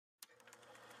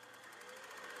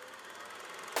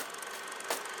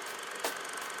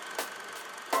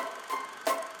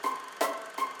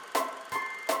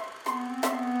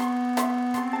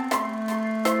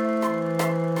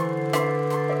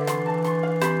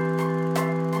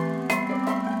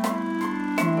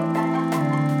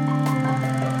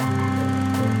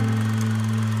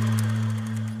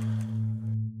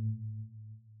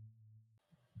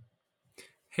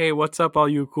Hey, what's up, all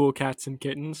you cool cats and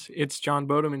kittens? It's John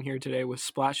Bodeman here today with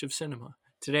Splash of Cinema.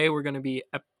 Today we're going to be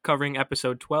covering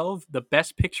episode 12, the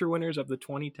best picture winners of the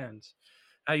 2010s.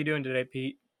 How you doing today,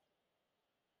 Pete?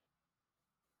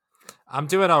 I'm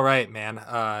doing all right, man.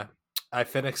 I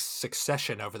finished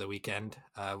Succession over the weekend,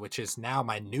 which is now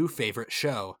my new favorite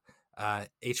show,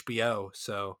 HBO.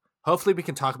 So hopefully we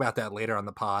can talk about that later on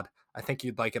the pod. I think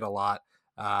you'd like it a lot.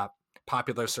 Uh,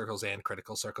 Popular circles and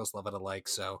critical circles love it alike.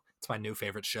 So it's my new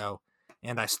favorite show.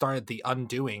 And I started The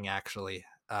Undoing actually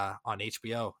on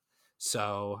HBO.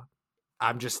 So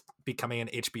I'm just becoming an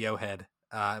HBO head.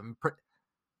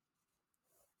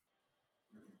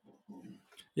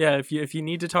 Yeah, if you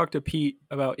need to talk to Pete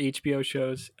about HBO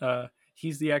shows,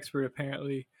 he's the expert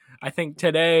apparently. I think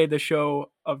today the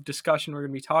show of discussion we're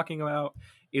going to be talking about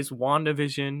is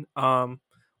WandaVision.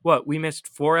 What we missed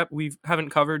we haven't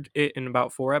covered it in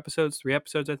about 4 episodes, 3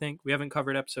 episodes I think. We haven't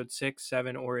covered episode 6,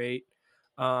 7, or 8.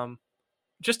 Um,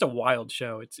 just a wild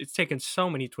show. It's taken so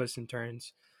many twists and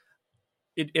turns.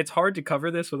 It's hard to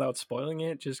cover this without spoiling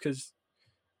it, just because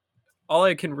all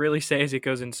I can really say is it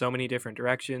goes in so many different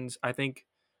directions. I think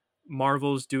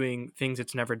Marvel's doing things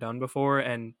it's never done before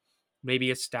and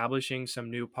maybe establishing some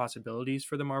new possibilities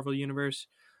for the Marvel universe.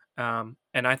 And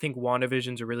I think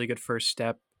WandaVision's a really good first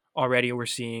step. Already, we're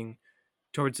seeing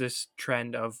towards this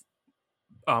trend of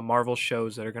Marvel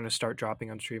shows that are going to start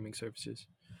dropping on streaming services.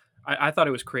 I thought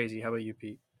it was crazy. How about you,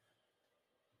 Pete?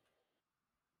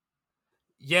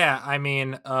 Yeah, I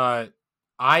mean,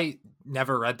 I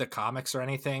never read the comics or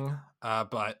anything,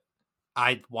 but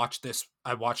I watched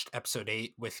episode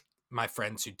 8 with my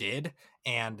friends who did,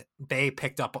 and they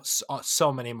picked up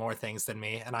so many more things than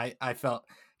me, and I felt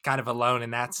kind of alone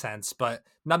in that sense. But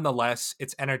nonetheless,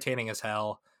 it's entertaining as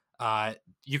hell. Uh,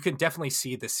 you can definitely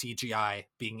see the CGI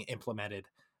being implemented,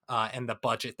 and the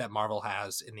budget that Marvel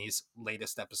has in these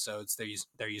latest episodes.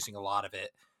 They're using a lot of it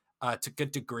to a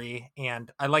good degree,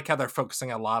 and I like how they're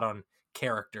focusing a lot on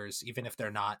characters, even if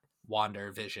they're not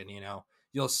Wander Vision.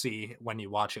 You'll see when you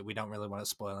watch it. We don't really want to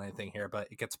spoil anything here, but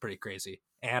it gets pretty crazy.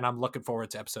 And I'm looking forward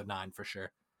to episode 9 for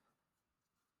sure.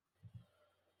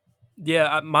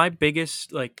 Yeah, my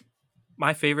biggest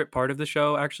my favorite part of the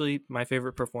show, actually, my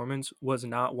favorite performance was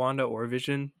not Wanda or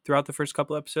Vision throughout the first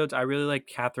couple episodes. I really like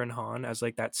Catherine Hahn as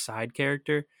like that side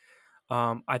character.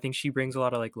 I think she brings a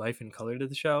lot of like life and color to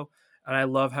the show, and I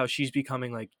love how she's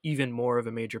becoming like even more of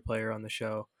a major player on the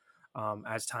show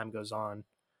as time goes on.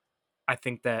 I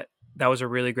think that was a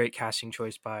really great casting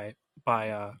choice by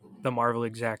the Marvel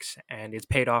execs, and it's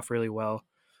paid off really well.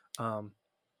 Um,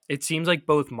 it seems like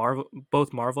both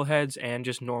Marvel heads and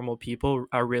just normal people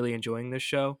are really enjoying this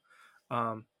show.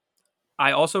 Um,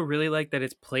 I also really like that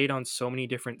it's played on so many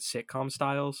different sitcom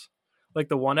styles. Like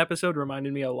the one episode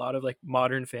reminded me a lot of like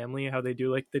Modern Family, how they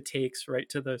do like the takes right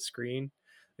to the screen.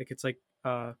 Like it's like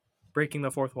breaking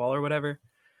the fourth wall or whatever.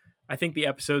 I think the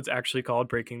episode's actually called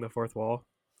Breaking the Fourth Wall.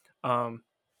 Um,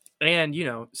 and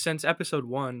since episode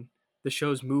 1, the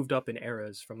show's moved up in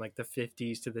eras from like the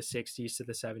 50s to the 60s to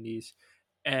the 70s,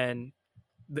 and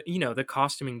the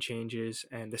costuming changes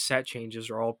and the set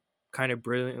changes are all kind of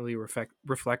brilliantly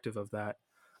reflective of that,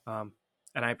 um,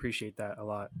 and I appreciate that a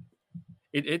lot.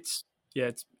 It's yeah,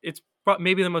 it's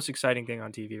maybe the most exciting thing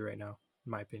on TV right now,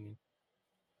 in my opinion.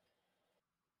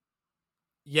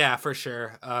 Yeah, for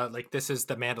sure. Like this is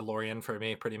the Mandalorian for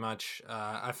me, pretty much.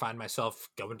 I find myself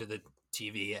going to the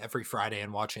TV every Friday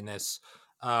and watching this.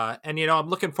 And I'm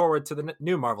looking forward to the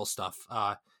new Marvel stuff.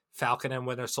 Falcon and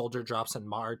Winter Soldier drops in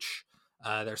March.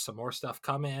 There's some more stuff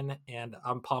coming, and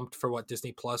I'm pumped for what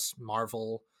Disney Plus,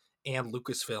 Marvel, and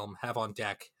Lucasfilm have on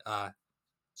deck.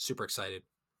 Super excited.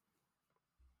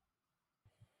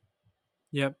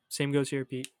 Yep, same goes here,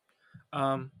 Pete.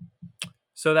 um,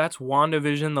 so that's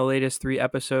WandaVision, the latest 3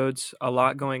 episodes, a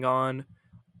lot going on.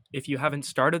 If you haven't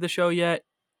started the show yet,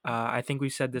 I think we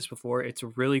said this before, it's a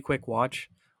really quick watch.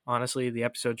 Honestly, the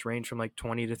episodes range from like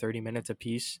 20 to 30 minutes a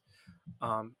piece,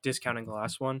 discounting the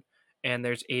last one. And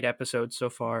there's 8 episodes so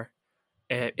far.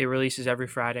 It releases every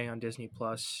Friday on Disney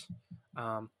Plus.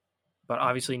 Um, but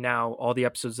obviously now all the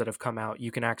episodes that have come out,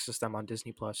 you can access them on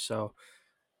Disney Plus. So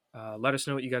let us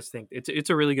know what you guys think. It's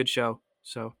a really good show.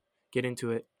 So get into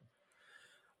it.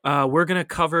 We're gonna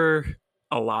cover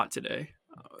a lot today,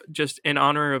 just in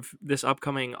honor of this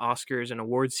upcoming Oscars and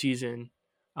awards season.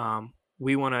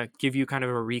 We want to give you kind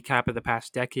of a recap of the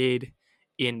past decade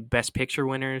in Best Picture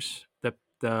winners,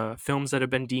 the films that have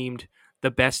been deemed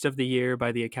the best of the year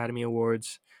by the Academy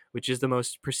Awards, which is the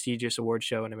most prestigious award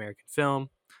show in American film.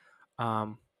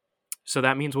 Um, so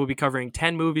that means we'll be covering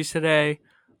 10 movies today,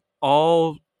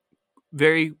 all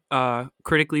very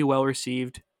critically well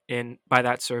received in by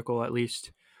that circle at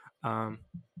least. Um,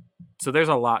 so there's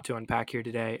a lot to unpack here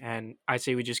today, and I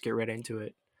say we just get right into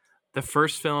it. The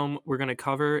first film we're going to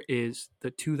cover is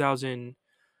the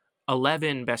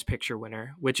 2011 Best Picture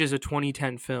winner, which is a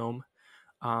 2010 film,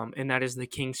 and that is The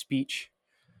King's Speech.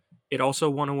 It also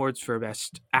won awards for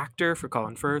Best Actor for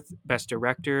Colin Firth, Best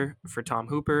Director for Tom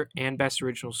Hooper, and Best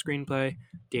Original Screenplay,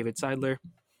 David Seidler.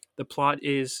 The plot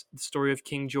is the story of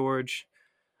King George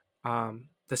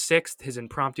the Sixth, his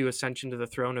impromptu ascension to the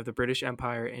throne of the British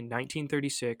Empire in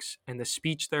 1936, and the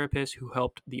speech therapist who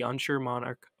helped the unsure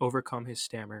monarch overcome his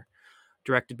stammer.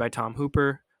 Directed by Tom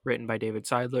Hooper, written by David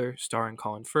Seidler, starring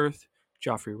Colin Firth,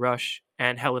 Geoffrey Rush,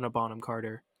 and Helena Bonham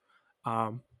Carter.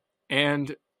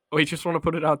 And we just want to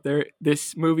put it out there.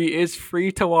 This movie is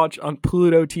free to watch on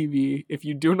Pluto TV. If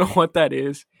you do know what that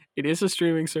is, it is a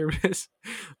streaming service,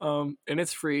 and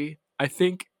it's free. I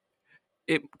think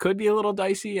it could be a little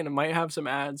dicey and it might have some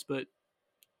ads, but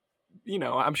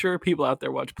I'm sure people out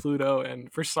there watch Pluto,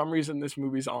 and for some reason this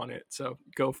movie's on it, so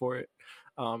go for it.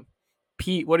 Um,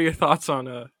 Pete, what are your thoughts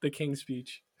on The King's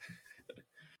Speech?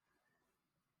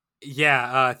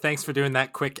 Yeah, thanks for doing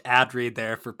that quick ad read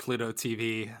there for Pluto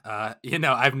TV.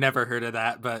 I've never heard of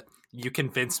that, but you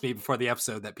convinced me before the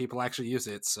episode that people actually use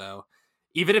it. So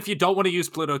even if you don't want to use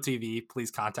Pluto TV,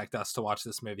 please contact us to watch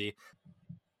this movie.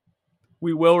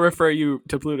 We will refer you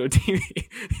to Pluto TV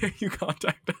if you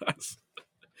contact us.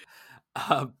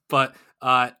 But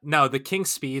no, The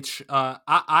King's Speech.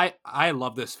 I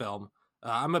love this film.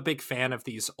 I'm a big fan of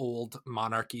these old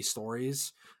monarchy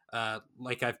stories.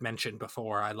 Like I've mentioned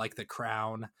before, I like The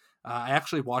Crown. I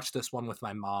actually watched this one with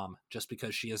my mom just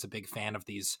because she is a big fan of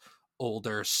these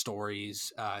older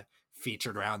stories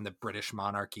featured around the British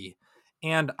monarchy.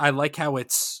 And I like how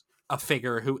it's a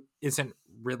figure who isn't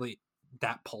really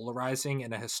that polarizing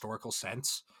in a historical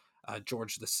sense,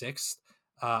 George the Sixth.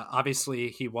 Obviously,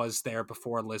 he was there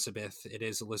before Elizabeth. It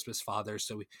is Elizabeth's father,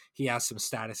 so he has some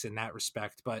status in that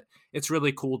respect. But it's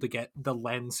really cool to get the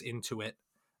lens into it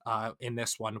in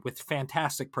this one with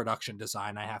fantastic production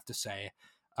design, I have to say,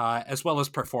 as well as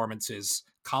performances.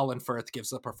 Colin Firth gives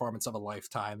the performance of a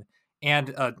lifetime and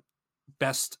a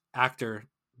Best Actor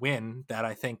win that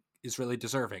I think is really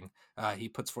deserving. He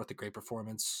puts forth a great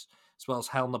performance, as well as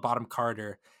Helena Bonham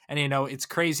Carter. And, it's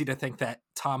crazy to think that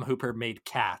Tom Hooper made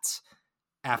Cats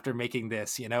after making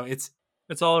this.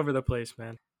 It's all over the place,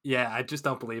 man. Yeah, I just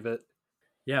don't believe it.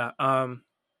 Yeah.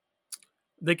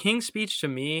 The King's Speech, to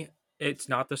me, it's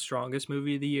not the strongest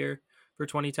movie of the year for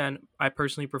 2010. I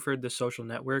personally preferred The Social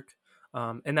Network.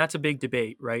 And that's a big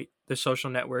debate, right? The Social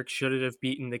Network, should it have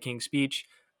beaten The King's Speech?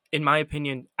 In my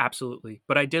opinion, absolutely.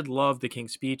 But I did love The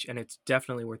King's Speech, and it's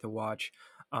definitely worth a watch.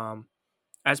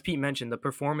 As Pete mentioned, the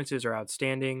performances are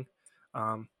outstanding,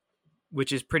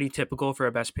 which is pretty typical for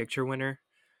a Best Picture winner.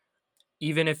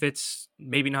 Even if it's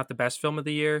maybe not the best film of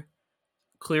the year,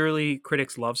 clearly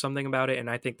critics love something about it, and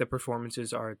I think the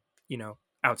performances are,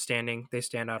 outstanding. They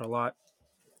stand out a lot.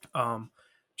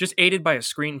 Just aided by a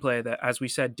screenplay that, as we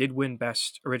said, did win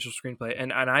Best Original Screenplay,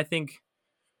 and I think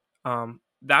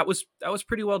that was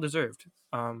pretty well deserved.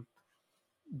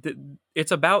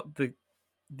 It's about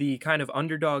the kind of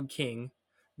underdog king,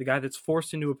 the guy that's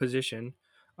forced into a position,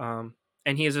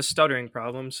 and he has a stuttering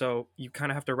problem. So you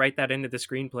kind of have to write that into the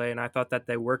screenplay, and I thought that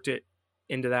they worked it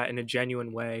into that in a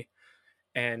genuine way,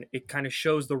 and it kind of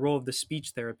shows the role of the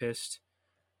speech therapist,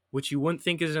 which you wouldn't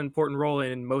think is an important role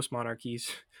in most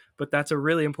monarchies, but that's a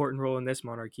really important role in this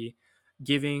monarchy,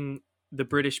 giving the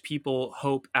British people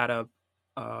hope at a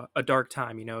dark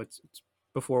time. It's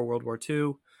before World War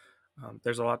II.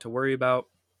 There's a lot to worry about,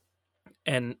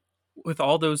 and with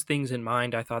all those things in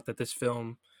mind, I thought that this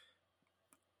film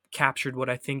captured what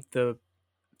I think the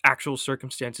actual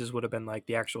circumstances would have been like,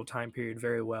 the actual time period,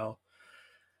 very well.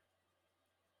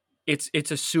 It's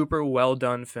a super well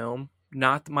done film.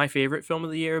 Not my favorite film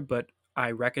of the year, but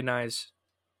I recognize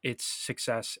its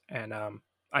success, and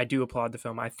I do applaud the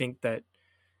film. I think that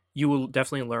you will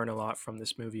definitely learn a lot from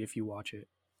this movie if you watch it.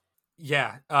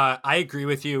 Yeah, I agree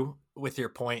with you with your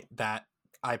point that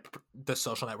The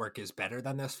Social Network is better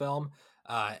than this film,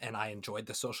 and I enjoyed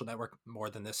The Social Network more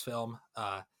than this film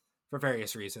for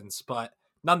various reasons. But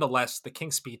nonetheless, The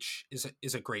King's Speech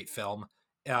is a great film.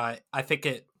 I think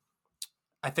it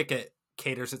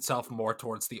caters itself more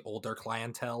towards the older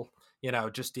clientele.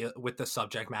 Just with the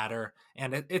subject matter,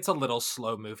 and it's a little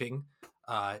slow moving,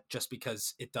 just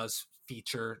because it does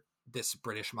feature this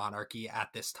British monarchy at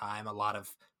this time. A lot of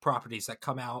properties that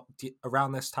come out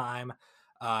around this time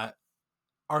are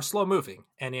slow moving,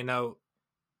 and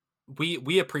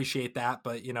we appreciate that.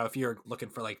 But if you're looking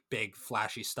for like big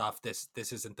flashy stuff, this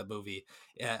isn't the movie.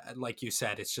 Like you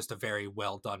said, it's just a very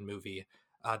well done movie.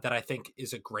 that I think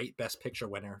is a great Best Picture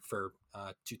winner for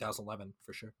 2011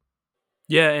 for sure.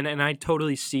 Yeah, and I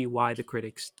totally see why the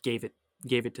critics gave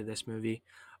it to this movie.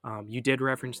 You did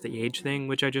reference the age thing,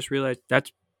 which I just realized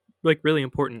that's like really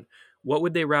important. What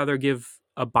would they rather give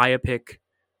a biopic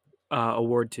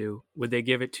award to? Would they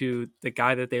give it to the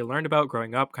guy that they learned about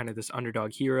growing up, kind of this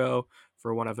underdog hero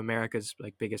for one of America's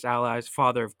like biggest allies,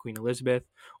 father of Queen Elizabeth,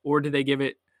 or do they give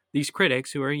it these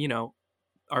critics who are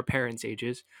our parents'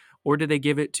 ages, or do they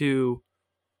give it to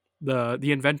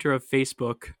the inventor of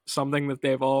Facebook, something that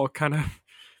they've all kind of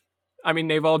I mean,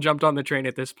 they've all jumped on the train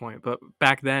at this point, but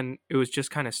back then it was just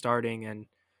kind of starting and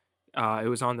it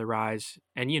was on the rise.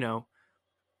 And,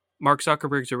 Mark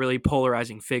Zuckerberg's a really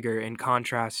polarizing figure in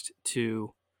contrast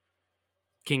to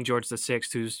King George VI,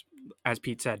 who's, as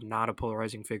Pete said, not a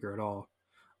polarizing figure at all.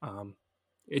 Um,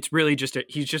 it's really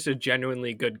he's just a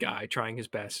genuinely good guy trying his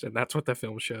best, and that's what the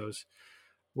film shows.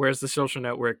 Whereas the Social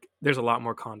Network, there's a lot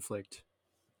more conflict.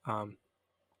 Um,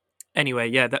 anyway,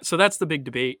 yeah, so that's the big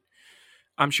debate.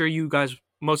 I'm sure you guys,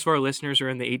 most of our listeners are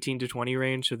in the 18 to 20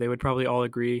 range, so they would probably all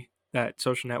agree that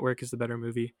Social Network is the better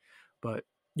movie. But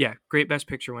yeah, great Best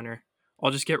Picture winner.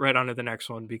 I'll just get right on to the next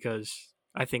one because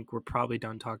I think we're probably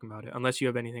done talking about it, unless you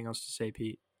have anything else to say,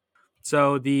 Pete.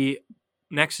 So the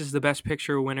next is the Best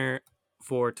Picture winner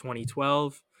for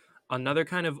 2012. Another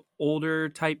kind of older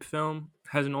type film,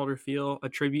 has an older feel, a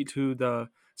tribute to the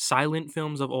silent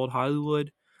films of old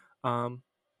Hollywood. Um,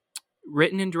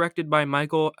 Written and directed by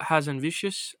Michael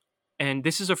Hazanavicius, and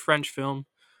this is a French film,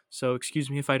 so excuse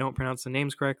me if I don't pronounce the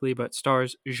names correctly, but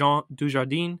stars Jean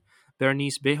Dujardin,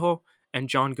 Bernice Bejo, and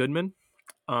John Goodman.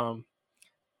 Um,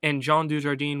 and Jean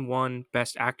Dujardin won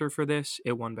Best Actor for this.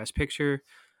 It won Best Picture,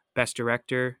 Best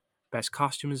Director, Best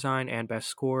Costume Design, and Best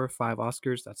Score. 5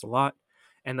 Oscars. That's a lot.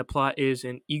 And the plot is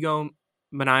an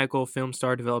egomaniacal film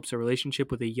star develops a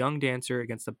relationship with a young dancer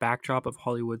against the backdrop of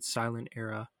Hollywood's silent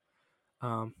era.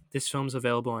 This film's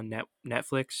available on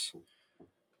Netflix.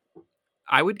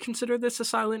 I would consider this a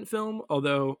silent film,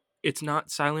 although it's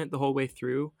not silent the whole way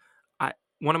through.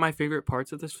 One of my favorite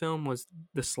parts of this film was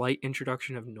the slight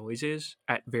introduction of noises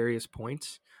at various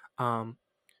points, um,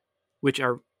 which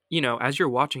are, as you're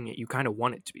watching it, you kind of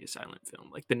want it to be a silent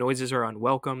film. Like the noises are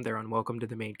unwelcome, they're unwelcome to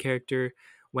the main character.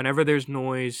 Whenever there's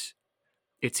noise,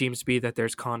 it seems to be that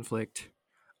there's conflict.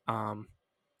 Um,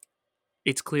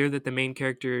 it's clear that the main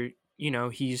character,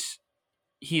 he's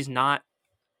not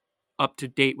up to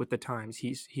date with the times.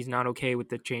 He's not okay with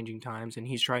the changing times, and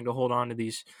he's trying to hold on to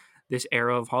this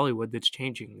era of Hollywood that's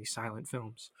changing, these silent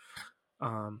films.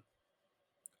 Um,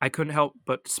 I couldn't help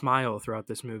but smile throughout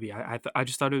this movie. I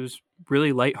just thought it was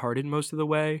really lighthearted most of the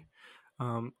way.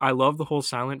 I love the whole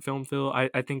silent film feel.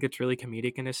 I think it's really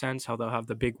comedic in a sense how they'll have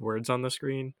the big words on the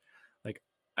screen, like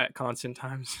at constant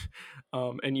times,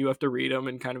 and you have to read them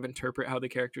and kind of interpret how the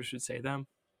characters should say them.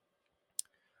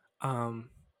 Um,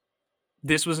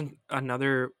 this was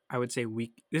another, I would say,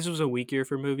 weak. This was a weak year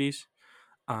for movies.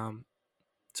 Um,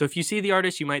 so if you see The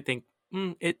Artist, you might think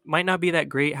it might not be that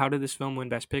great. How did this film win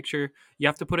Best Picture? You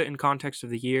have to put it in context of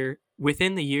the year.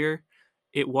 Within the year,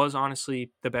 it was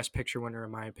honestly the Best Picture winner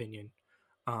in my opinion,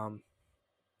 um,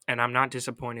 and I'm not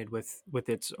disappointed with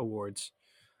its awards.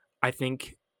 I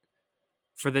think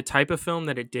for the type of film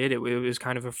that it did, it was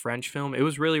kind of a French film. It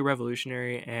was really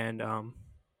revolutionary and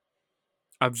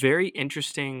a very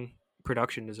interesting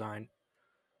production design,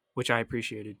 which I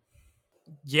appreciated.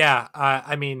 Yeah,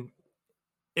 I mean,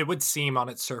 it would seem on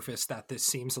its surface that this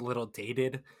seems a little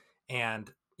dated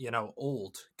and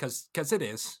old because it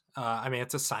is. I mean,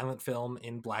 it's a silent film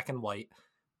in black and white,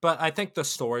 but I think the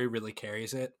story really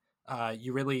carries it.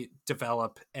 You really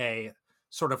develop a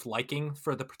sort of liking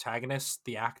for the protagonist,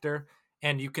 the actor,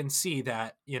 and you can see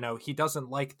that he doesn't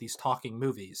like these talking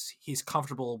movies. He's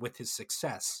comfortable with his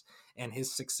success, and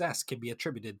his success can be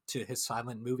attributed to his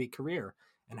silent movie career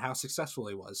and how successful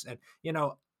he was. And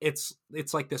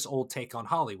it's like this old take on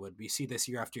Hollywood. We see this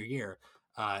year after year.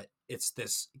 It's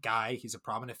this guy, he's a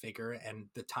prominent figure, and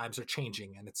the times are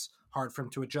changing, and it's hard for him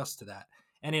to adjust to that.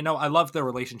 And I love the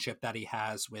relationship that he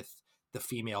has with the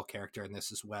female character in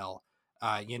this as well.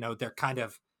 They're kind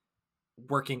of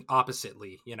working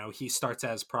oppositely. He starts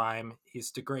as prime,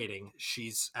 he's degrading.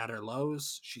 She's at her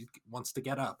lows, she wants to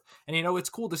get up. And it's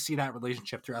cool to see that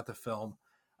relationship throughout the film.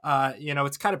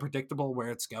 It's kind of predictable where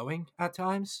it's going at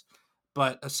times.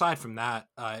 But aside from that,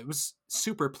 it was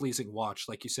super pleasing watch.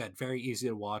 Like you said, very easy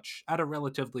to watch at a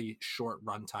relatively short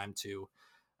runtime too.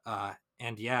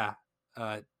 And yeah,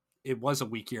 uh, it was a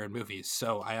weak year in movies,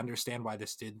 so I understand why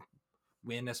this did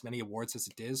win as many awards as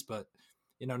it is. But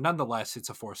nonetheless, it's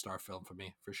a 4-star film for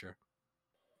me for sure.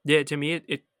 Yeah, to me,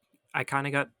 it I kind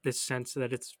of got this sense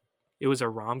that it's it was a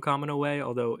rom-com in a way,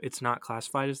 although it's not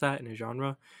classified as that in a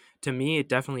genre. To me, it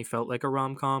definitely felt like a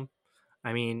rom-com.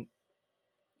 I mean,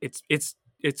 it's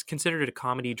considered a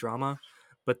comedy drama,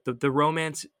 but the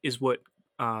romance is what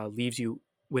leaves you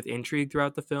with intrigue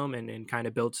throughout the film, and kind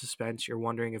of builds suspense. You're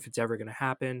wondering if it's ever going to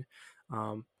happen.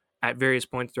 Um, at various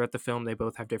points throughout the film, they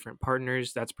both have different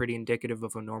partners. That's pretty indicative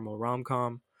of a normal rom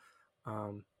com.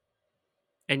 Um,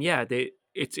 and yeah,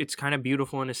 it's kind of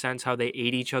beautiful in a sense how they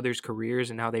aid each other's careers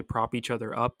and how they prop each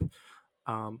other up.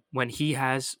 When he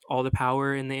has all the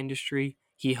power in the industry,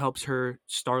 he helps her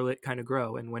starlet kind of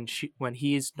grow, and when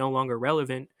he is no longer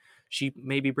relevant, she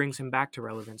maybe brings him back to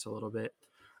relevance a little bit.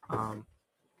 Um,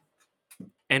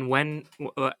 and when,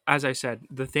 as I said,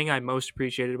 the thing I most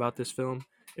appreciated about this film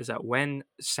is that when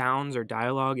sounds or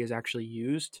dialogue is actually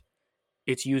used,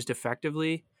 it's used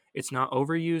effectively. It's not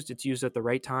overused. It's used at the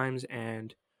right times,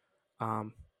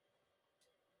 um,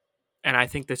 and I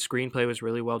think the screenplay was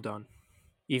really well done,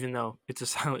 even though it's a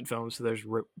silent film, so there's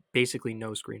basically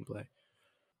no screenplay.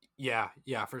 Yeah,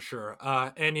 yeah, for sure.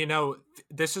 And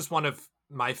this is one of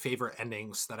my favorite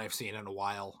endings that I've seen in a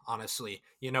while. Honestly,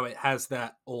 it has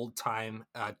that old time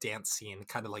dance scene,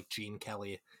 kind of like Gene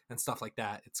Kelly and stuff like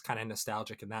that. It's kind of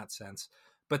nostalgic in that sense.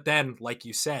 But then, like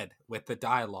you said, with the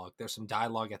dialogue, there's some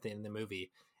dialogue at the end of the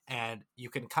movie, and you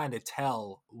can kind of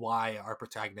tell why our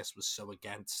protagonist was so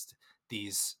against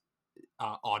these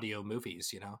audio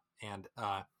movies. And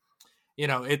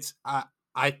it's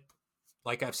I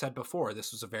like I've said before,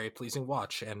 this was a very pleasing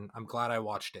watch, and I'm glad I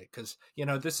watched it because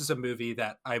this is a movie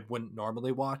that I wouldn't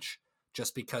normally watch,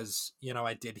 just because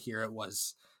I did hear it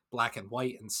was black and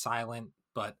white and silent.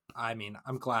 But I mean,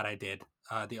 I'm glad I did.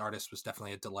 The artist was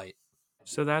definitely a delight.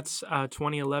 So that's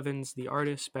 2011's The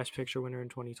Artist, Best Picture winner in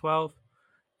 2012.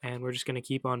 And we're just going to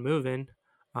keep on moving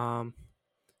um,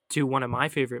 to one of my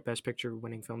favorite Best Picture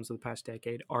winning films of the past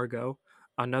decade, Argo,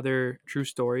 another true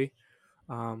story,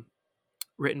 um,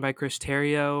 written by Chris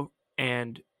Terrio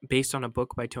and based on a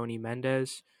book by Tony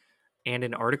Mendez and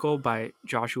an article by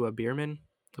Joshua Bierman.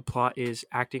 The plot is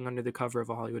acting under the cover of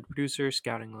a Hollywood producer,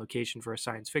 scouting a location for a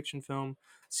science fiction film.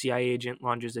 CIA agent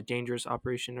launches a dangerous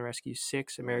operation to rescue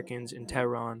 6 Americans in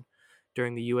Tehran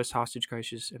during the U.S. hostage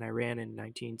crisis in Iran in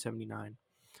 1979.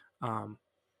 Um,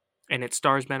 and it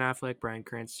stars Ben Affleck, Bryan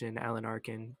Cranston, Alan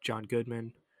Arkin, John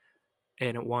Goodman,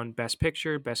 and it won Best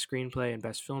Picture, Best Screenplay, and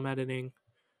Best Film Editing.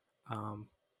 Um,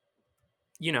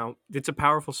 it's a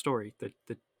powerful story. The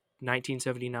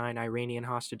 1979 Iranian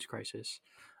hostage crisis,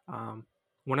 um,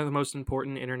 one of the most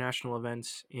important international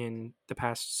events in the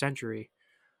past century,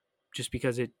 just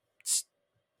because it's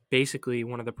basically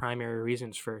one of the primary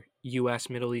reasons for U.S.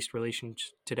 Middle East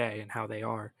relations today and how they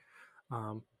are.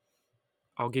 Um,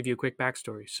 I'll give you a quick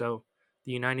backstory. So,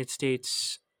 the United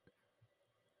States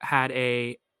had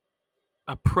a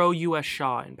pro U.S.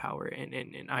 Shah in power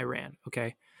in Iran.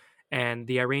 Okay, and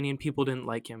the Iranian people didn't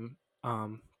like him,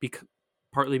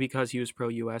 partly because he was pro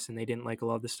U.S. and they didn't like a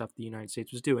lot of the stuff the United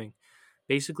States was doing.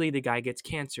 Basically, the guy gets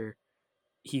cancer,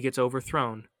 he gets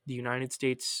overthrown. The United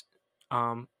States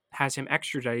has him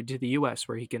extradited to the U.S.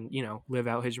 where he can, live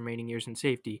out his remaining years in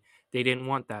safety. They didn't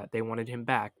want that. They wanted him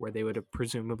back, where they would have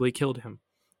presumably killed him.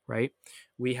 Right?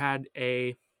 We had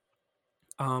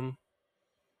um,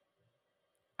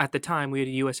 at the time we had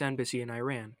a U.S. embassy in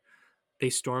Iran. They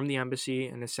stormed the embassy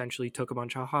and essentially took a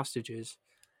bunch of hostages.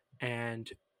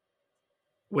 And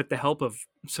with the help of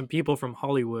some people from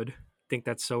Hollywood, I think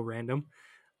that's so random,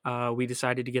 we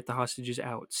decided to get the hostages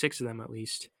out, 6 of them at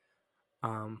least.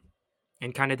 Um,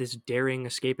 and kind of this daring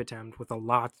escape attempt with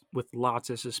lots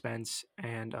of suspense.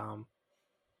 And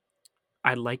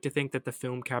I'd like to think that the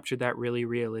film captured that really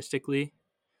realistically.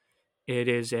 It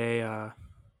is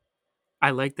I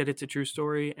like that it's a true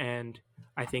story, and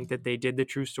I think that they did the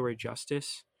true story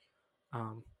justice.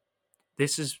 Um,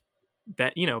 this is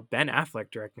Ben Affleck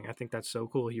directing. I think that's so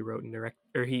cool. He wrote and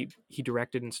he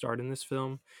directed and starred in this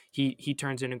film. He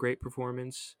turns in a great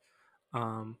performance.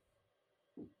 Um,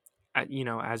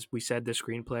 as we said, the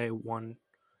screenplay won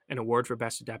an award for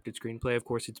best adapted screenplay. Of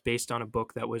course, it's based on a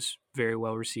book that was very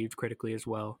well received critically as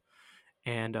well.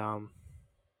 And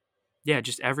yeah,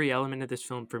 just every element of this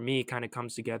film for me kind of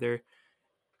comes together.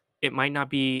 It might not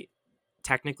be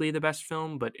technically the best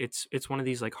film, but it's one of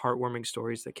these like heartwarming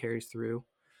stories that carries through.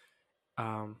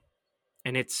 Um,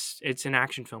 and it's an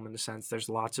action film in the sense there's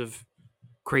lots of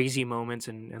crazy moments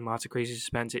and lots of crazy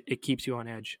suspense. It keeps you on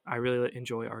edge. I really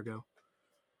enjoy Argo.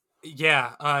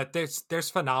 Yeah, there's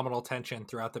phenomenal tension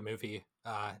throughout the movie,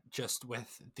 just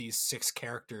with these 6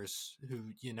 characters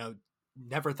who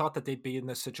never thought that they'd be in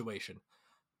this situation.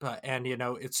 But and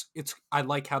it's I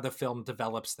like how the film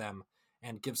develops them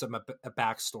and gives them a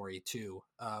backstory too,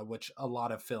 which a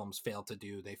lot of films fail to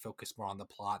do. They focus more on the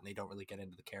plot and they don't really get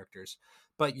into the characters.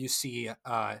 But you see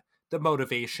the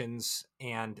motivations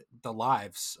and the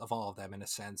lives of all of them in a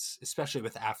sense, especially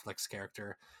with Affleck's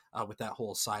character, with that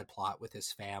whole side plot with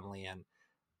his family and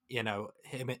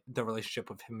him, the relationship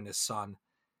with him and his son.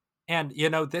 And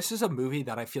this is a movie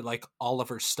that I feel like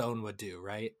Oliver Stone would do,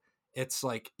 right? It's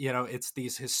like, it's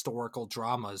these historical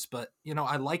dramas, but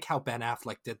I like how Ben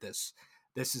Affleck did this.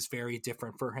 This is very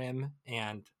different for him,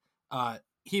 and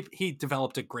he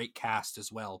developed a great cast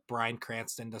as well. Bryan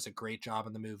Cranston does a great job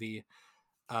in the movie.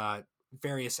 uh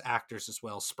Various actors as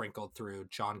well sprinkled through.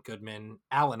 John Goodman,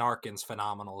 Alan Arkin's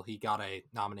phenomenal. He got a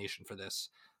nomination for this.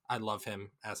 I love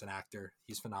him as an actor.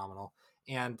 He's phenomenal.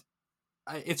 And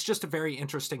it's just a very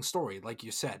interesting story. Like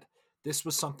you said, this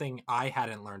was something I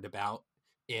hadn't learned about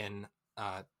in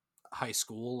high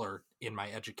school or in my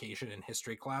education in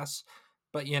history class.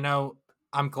 But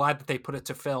I'm glad that they put it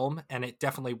to film, and it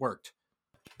definitely worked.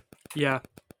 Yeah,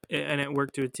 and it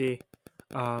worked to a T.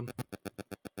 Um,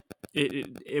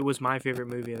 it was my favorite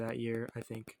movie of that year, I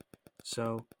think.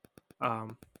 So,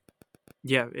 um,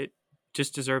 yeah, it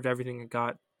just deserved everything it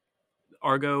got.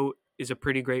 Argo is a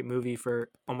pretty great movie for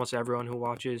almost everyone who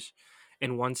watches.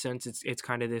 In one sense, it's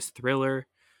kind of this thriller.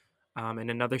 In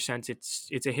another sense,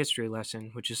 it's a history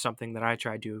lesson, which is something that I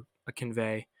tried to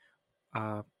convey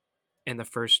uh, in the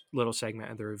first little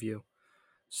segment of the review.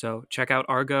 So check out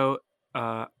Argo.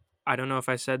 Uh, I don't know if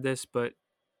I said this, but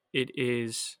it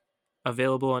is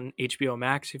available on HBO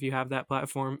Max if you have that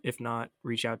platform. If not,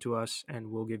 reach out to us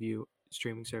and we'll give you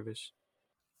streaming service.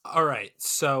 All right.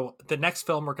 So the next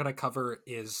film we're going to cover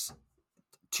is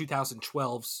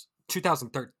 2012's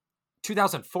 2013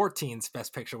 2014's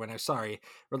Best Picture winner,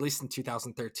 released in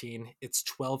 2013. It's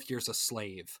 12 Years a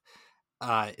Slave.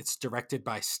 It's directed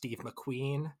by Steve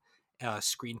McQueen,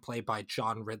 screenplay by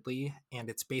John Ridley, and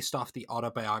it's based off the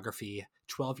autobiography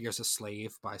 12 Years a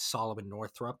Slave by Solomon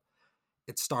Northup.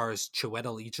 It stars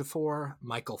Chiwetel Ejiofor,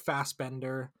 Michael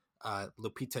Fassbender,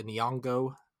 Lupita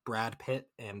Nyong'o, Brad Pitt,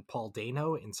 and Paul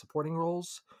Dano in supporting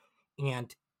roles.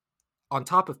 And on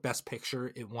top of Best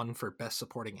Picture, it won for Best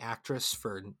Supporting Actress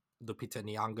for Lupita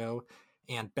Nyong'o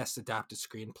and Best Adapted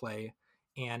Screenplay.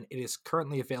 And it is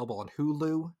currently available on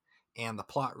Hulu. And the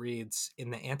plot reads: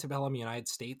 in the antebellum United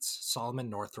States, Solomon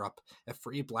Northup, a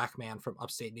free black man from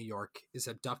upstate New York, is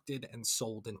abducted and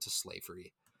sold into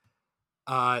slavery.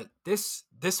 This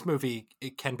movie,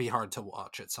 it can be hard to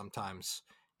watch it sometimes.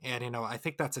 And I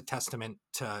think that's a testament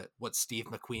to what Steve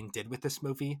McQueen did with this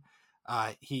movie.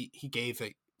 He gave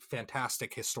a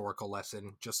fantastic historical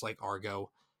lesson, just like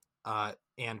Argo,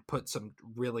 and put some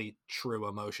really true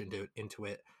emotion into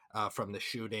it, from the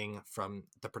shooting, from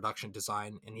the production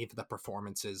design, and even the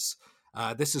performances.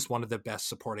 This is one of the best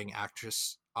supporting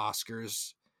actress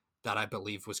Oscars that I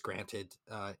believe was granted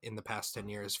in the past 10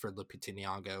 years for Lupita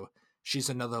Nyong'o. She's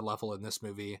another level in this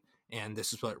movie, and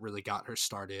this is what really got her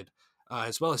started.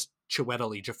 As well as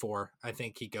Chiwetel Ejiofor. I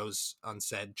think he goes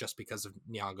unsaid just because of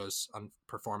Nyong'o's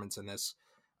performance in this.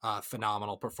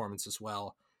 Phenomenal performance as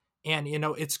well. And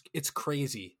it's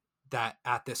crazy that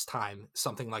at this time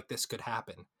something like this could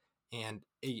happen. And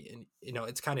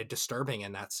it's kind of disturbing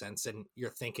in that sense. And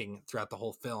you're thinking throughout the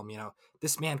whole film,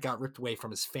 this man got ripped away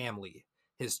from his family,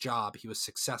 his job, he was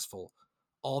successful,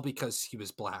 all because he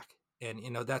was black.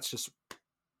 And that's just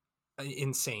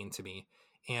insane to me.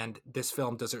 And this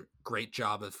film does a great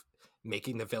job of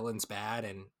making the villains bad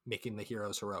and making the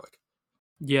heroes heroic.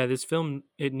 Yeah, this film,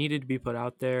 it needed to be put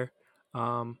out there.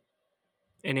 Um,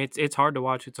 and it's hard to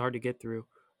watch, it's hard to get through,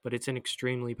 but it's an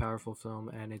extremely powerful film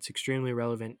and it's extremely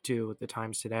relevant to the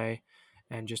times today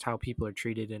and just how people are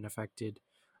treated and affected.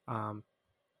 Um,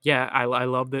 yeah, I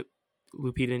love that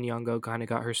Lupita Nyong'o kind of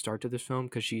got her start to this film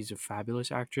because she's a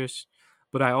fabulous actress.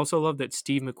 But I also love that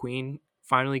Steve McQueen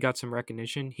finally got some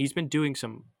recognition. He's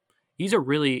a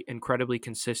really incredibly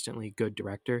consistently good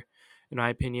director, in my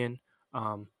opinion.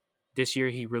 Um, this year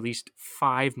he released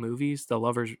 5 movies.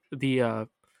 The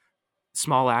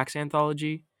Small Axe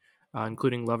anthology,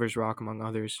 including Lovers Rock, among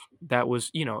others. That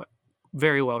was,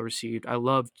 very well received. I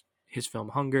loved his film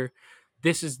Hunger.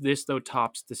 This though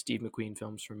tops the Steve McQueen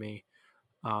films for me.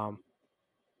 Um,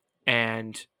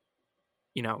 and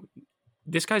you know,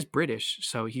 this guy's British,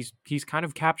 so he's kind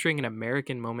of capturing an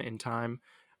American moment in time.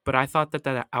 But I thought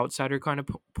that outsider kind of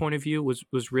point of view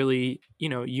was really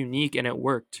unique and it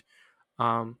worked.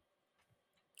 Um,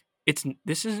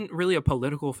 this isn't really a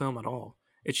political film at all.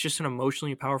 It's just an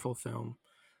emotionally powerful film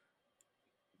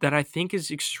that I think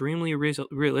is extremely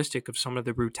realistic of some of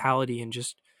the brutality and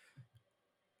just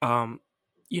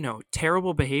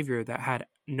terrible behavior that had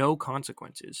no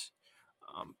consequences.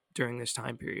 during this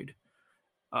time period.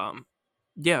 Um,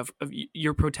 yeah,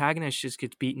 your protagonist just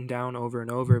gets beaten down over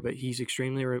and over, but he's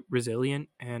extremely resilient,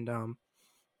 and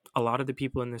a lot of the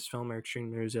people in this film are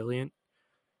extremely resilient.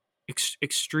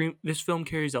 Extreme. This film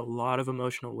carries a lot of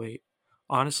emotional weight.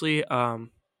 Honestly,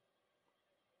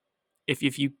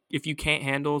 if you can't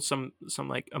handle some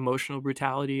like emotional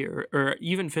brutality or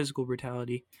even physical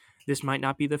brutality, this might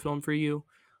not be the film for you.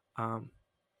 Um,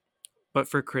 but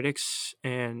for critics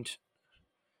and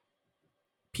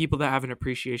people that have an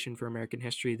appreciation for American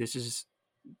history, this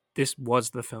was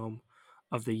the film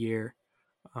of the year.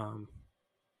 Um,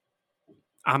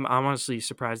 I'm honestly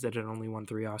surprised that it only won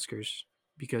 3 Oscars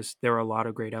because there were a lot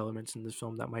of great elements in this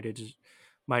film that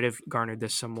might have garnered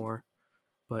this some more.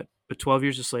 But 12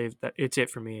 Years a Slave, that it's it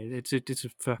for me. It's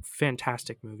a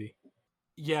fantastic movie.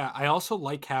 Yeah, I also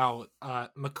like how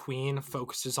McQueen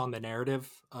focuses on the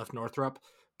narrative of Northrop,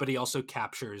 but he also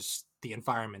captures the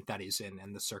environment that he's in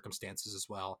and the circumstances as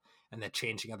well, and the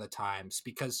changing of the times.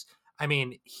 Because, I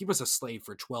mean, he was a slave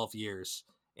for 12 years,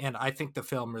 and I think the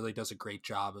film really does a great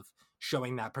job of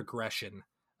showing that progression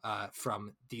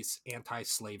from these anti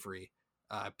slavery.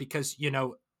 Because,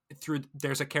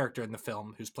 there's a character in the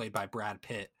film who's played by Brad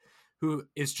Pitt who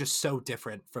is just so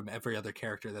different from every other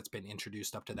character that's been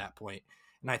introduced up to that point,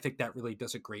 and I think that really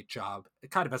does a great job,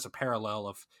 kind of as a parallel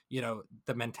of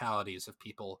the mentalities of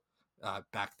people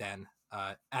back then,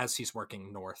 as he's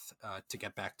working north to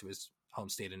get back to his home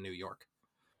state in New York.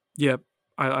 Yep,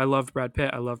 I loved Brad Pitt.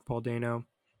 I loved Paul Dano.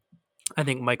 I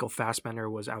think Michael Fassbender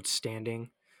was outstanding.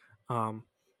 Um,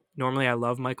 Normally, I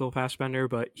love Michael Fassbender,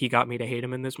 but he got me to hate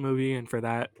him in this movie, and for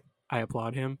that, I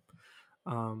applaud him.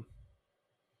 Um,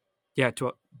 yeah,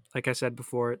 like I said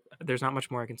before, there's not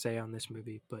much more I can say on this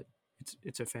movie, but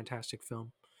it's a fantastic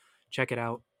film. Check it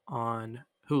out on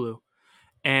Hulu.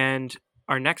 And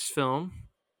our next film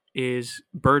is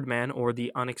Birdman, or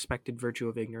The Unexpected Virtue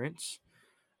of Ignorance.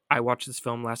 I watched this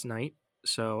film last night,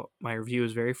 so my review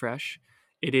is very fresh.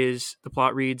 The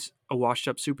plot reads: a washed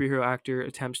up superhero actor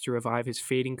attempts to revive his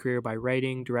fading career by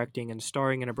writing, directing, and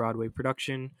starring in a Broadway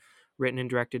production. Written and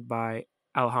directed by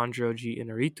Alejandro G.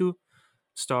 Inarritu,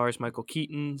 stars Michael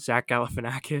Keaton, Zach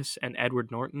Galifianakis, and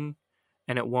Edward Norton,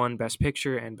 and it won Best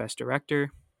Picture and Best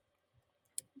Director.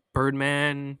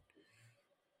 Birdman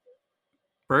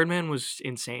Birdman was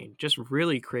insane, just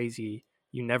really crazy.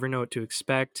 You never know what to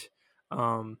expect.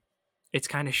 Um, it's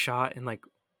kind of shot in like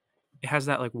it has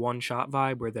that like one shot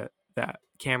vibe where that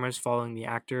camera's following the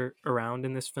actor around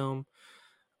in this film,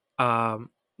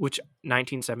 which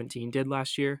 1917 did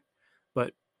last year,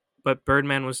 but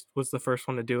Birdman was the first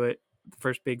one to do it, the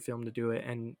first big film to do it,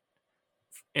 and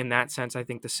in that sense, I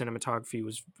think the cinematography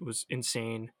was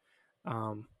insane.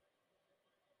 Um,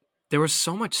 there was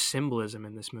so much symbolism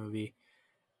in this movie,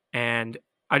 and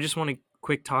I just want to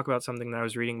quick talk about something that I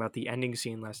was reading about the ending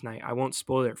scene last night. I won't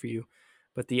spoil it for you,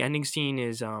 but the ending scene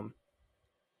is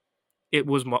it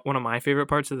was one of my favorite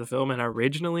parts of the film. And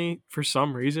originally, for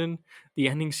some reason, the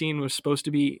ending scene was supposed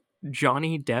to be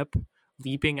Johnny Depp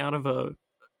leaping out of a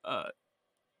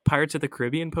Pirates of the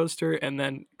Caribbean poster and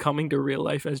then coming to real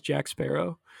life as Jack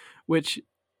Sparrow, which,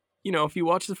 if you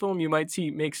watch the film, you might see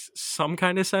makes some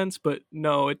kind of sense, but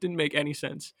no, it didn't make any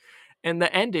sense. And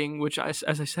the ending, which, as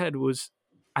I said, was,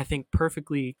 I think,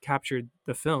 perfectly captured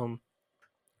the film,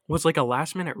 was like a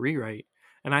last minute rewrite.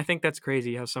 And I think that's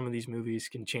crazy how some of these movies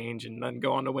can change and then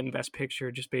go on to win Best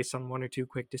Picture just based on one or two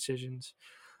quick decisions.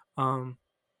 Um,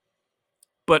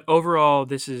 but overall,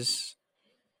 this is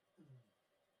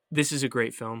a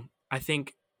great film. I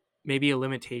think maybe a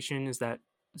limitation is that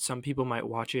some people might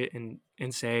watch it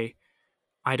and say,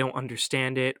 I don't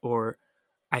understand it, or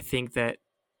I think that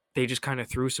they just kind of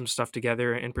threw some stuff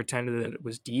together and pretended that it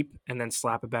was deep and then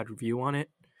slap a bad review on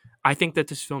it. I think that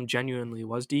this film genuinely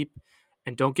was deep.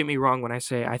 And don't get me wrong when I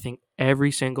say I think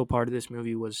every single part of this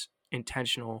movie was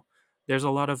intentional. There's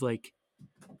a lot of like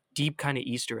deep kind of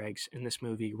Easter eggs in this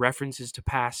movie, references to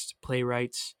past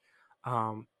playwrights.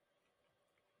 Um,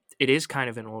 it is kind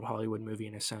of an old Hollywood movie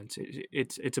in a sense.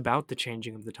 It's about the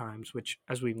changing of the times, which,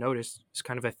 as we've noticed, is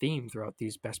kind of a theme throughout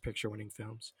these Best Picture winning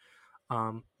films.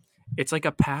 Um, it's like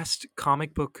a past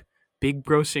comic book big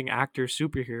grossing actor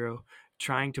superhero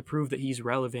trying to prove that he's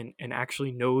relevant and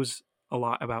actually knows a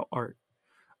lot about art.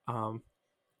 Um,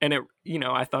 and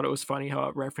I thought it was funny how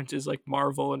it references like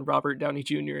Marvel and Robert Downey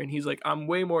Jr. And he's like, I'm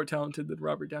way more talented than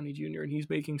Robert Downey Jr. and he's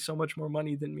making so much more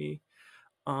money than me.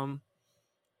 Um,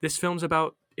 this film's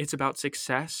about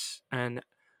success and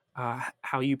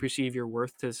how you perceive your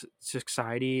worth to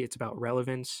society. It's about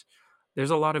relevance. There's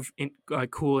a lot of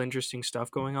cool, interesting stuff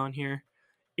going on here.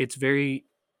 It's very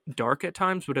dark at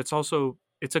times, but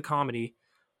it's a comedy.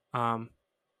 Um,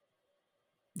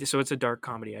 So it's a dark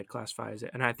comedy, I'd classify as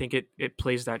it, and I think it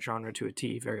plays that genre to a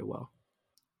T very well.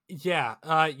 Yeah,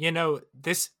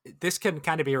 this can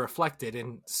kind of be reflected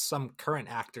in some current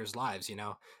actors' lives.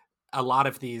 A lot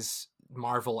of these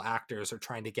Marvel actors are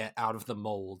trying to get out of the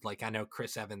mold. Like I know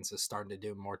Chris Evans is starting to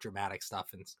do more dramatic stuff,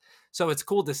 and so it's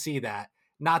cool to see that.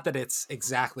 Not that it's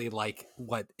exactly like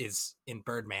what is in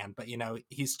Birdman, but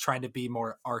he's trying to be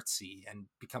more artsy and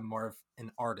become more of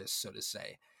an artist, so to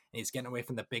say. And he's getting away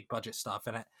from the big budget stuff.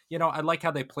 And I like how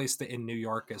they placed it in New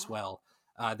York as well.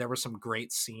 There were some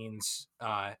great scenes.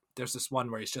 There's this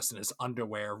one where he's just in his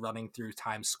underwear running through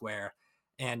Times Square,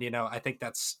 and I think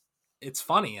it's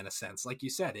funny in a sense. Like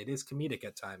you said, it is comedic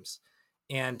at times.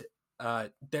 And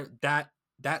that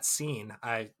scene,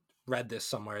 I read this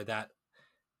somewhere, that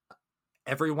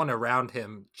everyone around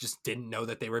him just didn't know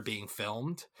that they were being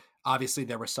filmed. Obviously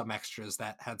there were some extras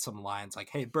that had some lines like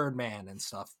 "Hey Birdman" and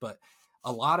stuff, but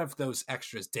a lot of those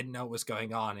extras didn't know what was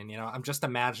going on. And I'm just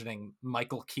imagining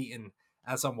Michael Keaton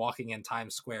as I'm walking in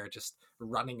Times Square just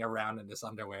running around in his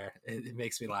underwear. It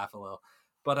makes me laugh a little.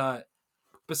 But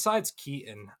besides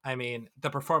Keaton, I mean,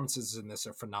 the performances in this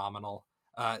are phenomenal.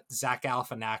 Zach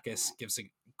Galifianakis gives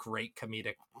a great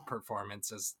comedic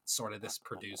performance as sort of this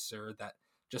producer that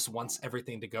just wants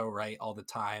everything to go right all the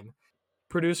time.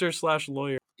 Producer slash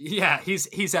lawyer. Yeah,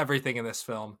 he's everything in this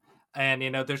film. And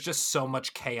there's just so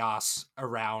much chaos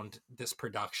around this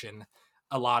production.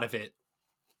 A lot of it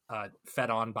fed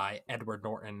on by Edward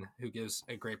Norton, who gives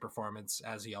a great performance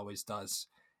as he always does.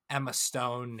 Emma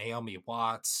Stone, Naomi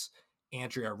Watts,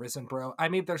 Andrea Riseborough. I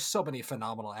mean, there's so many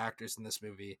phenomenal actors in this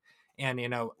movie, and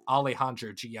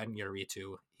Alejandro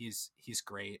Gianaritu, he's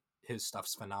great. His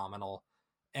stuff's phenomenal,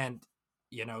 and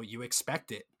you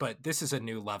expect it, but this is a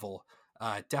new level.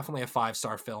 Definitely a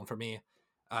 5-star film for me.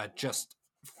 Just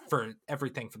for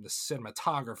everything from the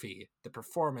cinematography, the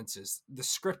performances, the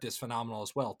script is phenomenal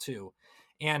as well too,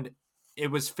 and it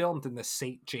was filmed in the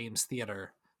St. James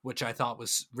Theater, which I thought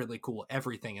was really cool.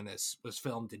 Everything in this was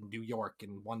filmed in New York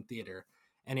in one theater.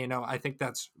 And I think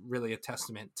that's really a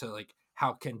testament to like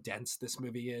how condensed this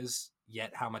movie is,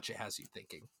 yet how much it has you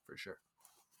thinking, for sure.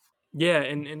 Yeah,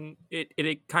 and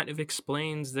it kind of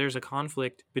explains there's a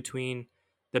conflict between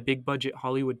the big budget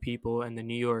Hollywood people and the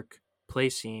New York play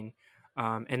scene,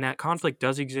 and that conflict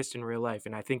does exist in real life.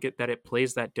 And I think that it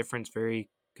plays that difference very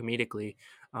comedically,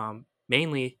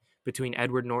 mainly between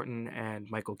Edward Norton and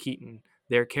Michael Keaton.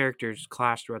 Their characters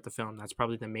clash throughout the film. That's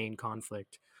probably the main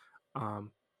conflict.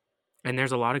 Um, and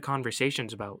there's a lot of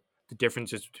conversations about the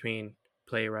differences between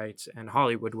playwrights and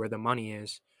Hollywood, where the money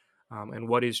is, and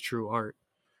what is true art.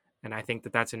 And I think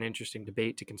that that's an interesting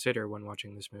debate to consider when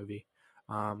watching this movie.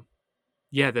 Um,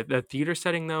 yeah, the theater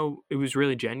setting though, it was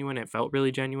really genuine. It felt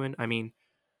really genuine. I mean,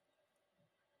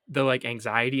 the like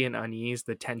anxiety and unease,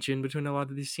 the tension between a lot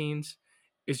of these scenes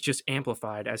is just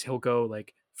amplified as he'll go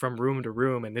like from room to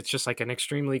room, and it's just like an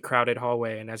extremely crowded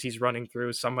hallway. And as he's running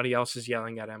through, somebody else is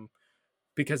yelling at him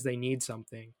because they need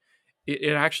something.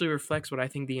 It actually reflects what I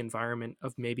think the environment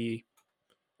of maybe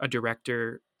a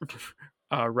director,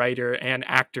 writer, and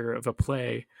actor of a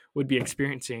play would be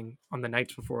experiencing on the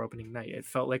nights before opening night. It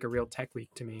felt like a real tech week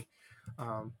to me.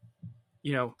 Um,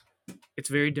 you know, it's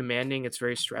very demanding. It's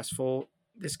very stressful.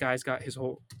 This guy's got his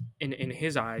whole, in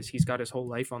his eyes, he's got his whole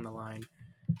life on the line,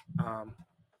 um,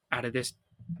 out of this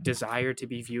desire to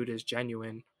be viewed as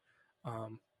genuine.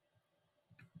 Um,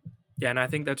 yeah, and I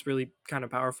think that's really kind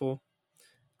of powerful.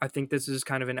 I think this is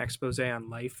kind of an expose on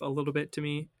life a little bit to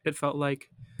me. It felt like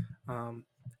Um,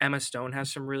 Emma Stone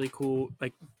has some really cool,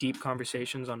 like deep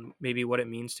conversations on maybe what it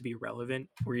means to be relevant,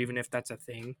 or even if that's a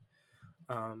thing.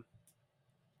 Um,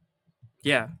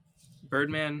 yeah,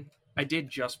 Birdman. I did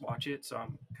just watch it, so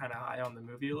I'm kind of high on the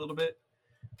movie a little bit.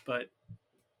 But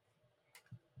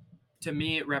to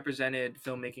me, it represented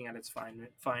filmmaking at its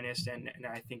finest, and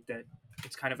I think that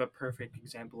it's kind of a perfect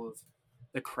example of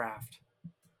the craft.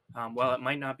 While it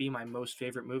might not be my most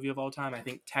favorite movie of all time, I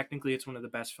think technically it's one of the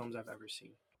best films I've ever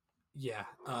seen. Yeah,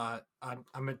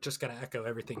 I'm just gonna echo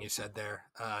everything you said there.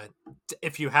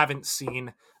 If you haven't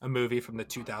seen a movie from the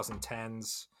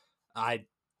 2010s, I'd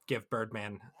give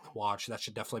Birdman a watch. That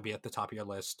should definitely be at the top of your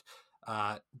list.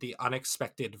 The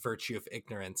Unexpected Virtue of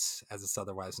Ignorance, as it's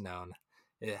otherwise known,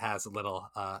 it has a little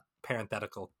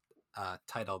parenthetical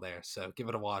title there, so give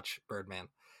it a watch, Birdman.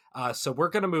 So we're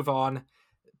gonna move on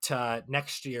to the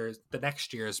next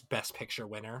year's Best Picture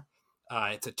winner.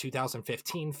 It's a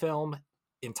 2015 film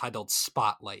entitled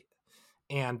Spotlight.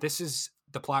 And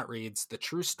the plot reads: the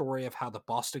true story of how the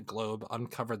Boston Globe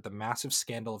uncovered the massive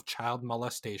scandal of child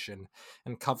molestation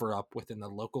and cover up within the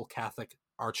local Catholic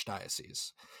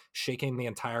archdiocese, shaking the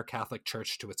entire Catholic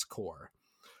Church to its core.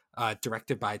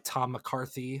 directed by Tom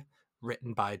McCarthy,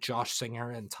 written by Josh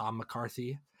Singer and Tom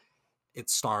McCarthy. It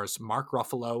stars Mark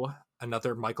Ruffalo,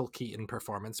 another Michael Keaton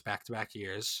performance back to back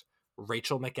years,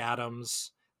 Rachel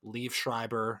McAdams, Liev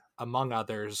Schreiber, among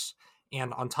others.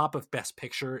 And on top of Best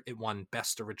Picture, it won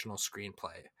Best Original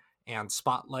Screenplay. And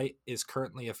Spotlight is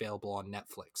currently available on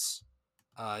Netflix.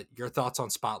 Your thoughts on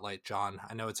Spotlight, John?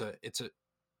 I know it's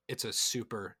a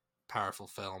super powerful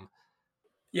film.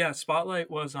 Yeah,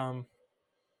 Spotlight was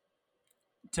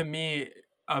to me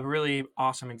a really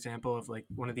awesome example of like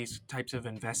one of these types of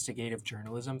investigative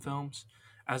journalism films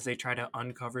as they try to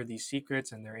uncover these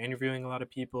secrets, and they're interviewing a lot of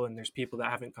people, and there's people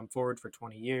that haven't come forward for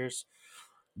 20 years.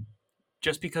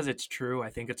 Just because it's true, I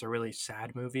think it's a really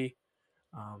sad movie.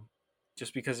 um,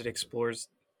 just because it explores,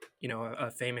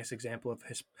 a famous example of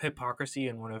hypocrisy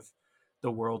in one of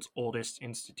the world's oldest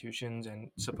institutions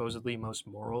and supposedly most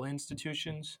moral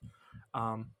institutions.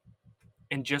 um,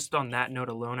 and just on that note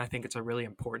alone, I think it's a really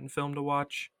important film to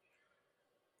watch.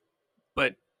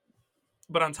 But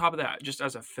on top of that, just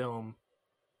as a film,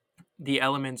 the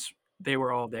elements, they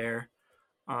were all there.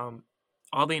 Um,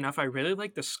 Oddly enough, I really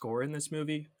like the score in this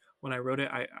movie. When I wrote it,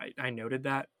 I noted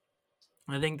that.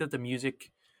 I think that the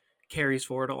music carries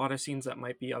forward a lot of scenes that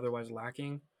might be otherwise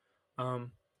lacking.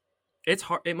 Um, it's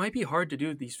hard. It might be hard to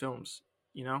do these films.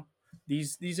 You know,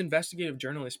 these investigative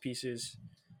journalist pieces.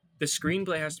 The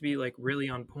screenplay has to be like really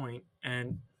on point,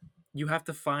 and you have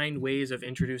to find ways of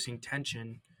introducing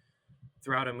tension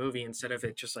throughout a movie instead of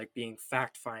it just like being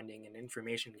fact finding and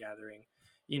information gathering.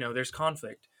 There's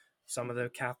conflict. Some of the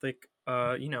Catholic,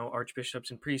 archbishops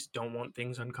and priests don't want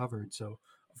things uncovered, so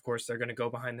of course they're going to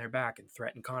go behind their back and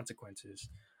threaten consequences.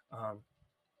 Um,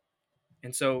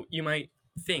 and so you might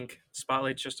think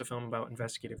Spotlight's just a film about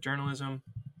investigative journalism.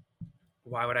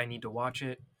 Why would I need to watch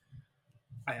it?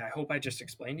 I hope I just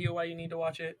explained to you why you need to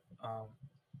watch it.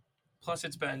 Plus,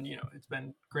 it's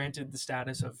been granted the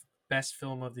status of best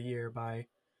film of the year by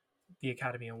the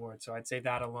Academy Award. So I'd say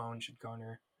that alone should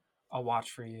garner a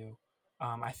watch for you.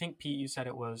 I think Pete, you said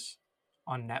it was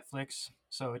on Netflix,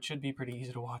 so it should be pretty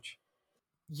easy to watch.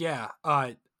 Yeah,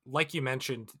 like you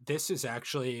mentioned, this is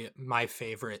actually my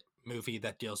favorite movie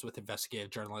that deals with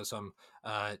investigative journalism.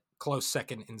 Close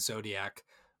second in Zodiac,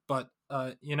 but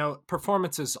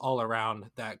performances all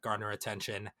around that garner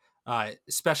attention,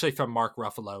 especially from Mark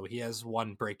Ruffalo. He has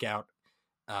one breakout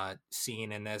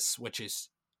scene in this, which is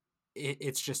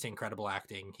it's just incredible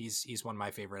acting. He's one of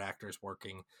my favorite actors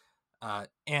working.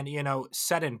 And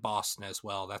set in Boston as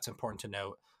well. That's important to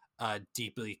note.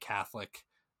 Deeply Catholic,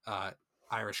 uh,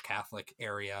 Irish Catholic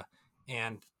area,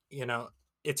 and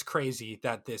it's crazy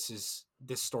that this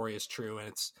story is true,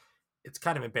 and it's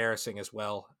kind of embarrassing as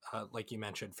well, like you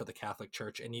mentioned, for the Catholic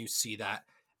Church, and you see that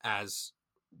as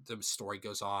the story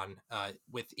goes on,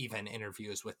 with even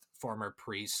interviews with former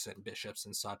priests and bishops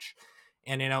and such.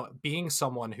 And being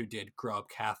someone who did grow up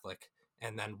Catholic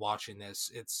and then watching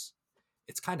this, it's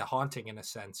kind of haunting in a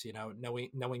sense,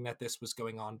 knowing that this was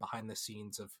going on behind the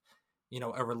scenes of,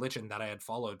 a religion that I had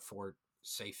followed for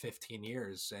say 15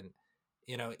 years. And,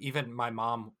 even my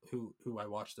mom, who I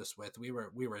watched this with, we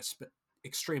were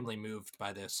extremely moved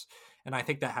by this. And I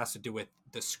think that has to do with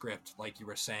the script. Like you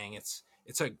were saying, it's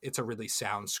a really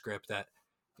sound script that,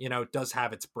 does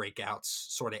have its breakouts,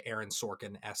 sort of Aaron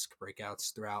Sorkin-esque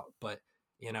breakouts throughout, but,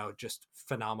 just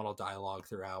phenomenal dialogue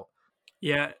throughout.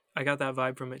 Yeah, I got that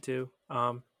vibe from it too.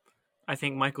 I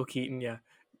think Michael Keaton, yeah,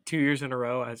 2 years in a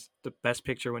row as the best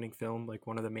picture winning film, like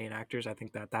one of the main actors. I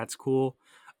think that's cool.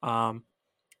 Um,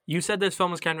 you said this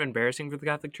film was kind of embarrassing for the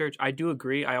Catholic Church. I do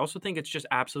agree. I also think it's just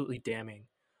absolutely damning.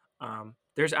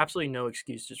 There's absolutely no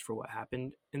excuses for what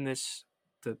happened in this,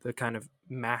 the kind of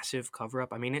massive cover up.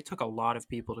 I mean, it took a lot of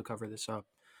people to cover this up.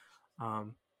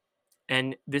 Um,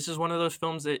 and this is one of those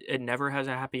films that it never has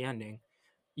a happy ending.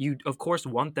 You, of course,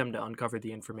 want them to uncover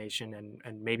the information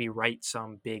and maybe write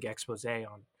some big expose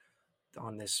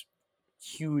on this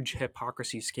huge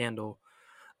hypocrisy scandal.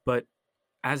 But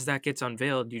as that gets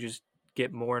unveiled, you just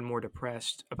get more and more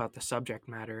depressed about the subject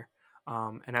matter.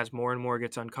 And as more and more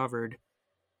gets uncovered,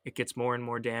 it gets more and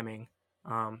more damning.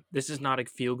 This is not a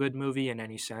feel good movie in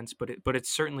any sense, but it's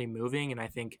certainly moving. And I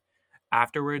think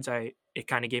afterwards, it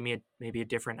kind of gave me maybe a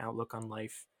different outlook on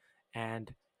life,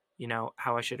 and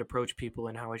how I should approach people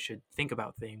and how I should think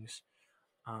about things.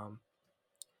 Um,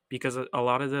 because a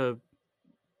lot of the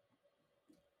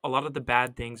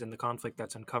bad things and the conflict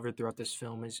that's uncovered throughout this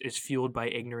film is fueled by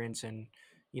ignorance and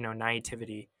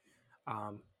naivety.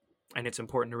 um, and it's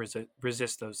important to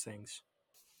resist those things.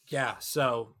 Yeah.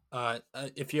 So,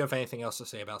 if you have anything else to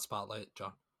say about Spotlight,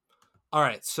 John. All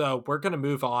right. So we're gonna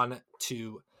move on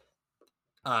to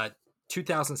uh,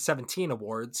 2017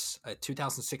 awards, a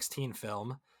 2016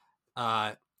 film,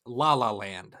 uh, La La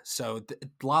Land. So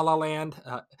La La Land.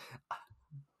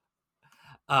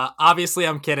 Obviously,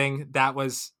 I'm kidding. That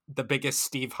was the biggest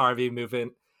Steve Harvey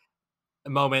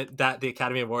moment that the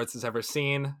Academy Awards has ever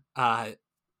seen.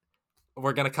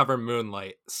 We're going to cover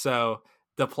Moonlight. So,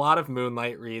 the plot of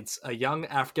Moonlight reads: a young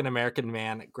African American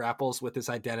man grapples with his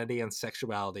identity and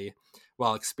sexuality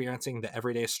while experiencing the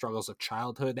everyday struggles of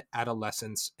childhood,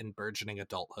 adolescence, and burgeoning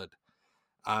adulthood.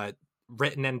 Uh,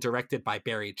 Written and directed by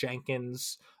Barry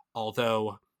Jenkins,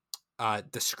 although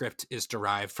the script is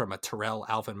derived from a Terrell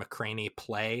Alvin McCraney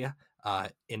play,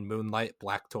 In Moonlight,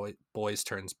 Boys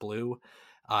Turns Blue.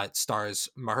 It stars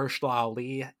Mahershala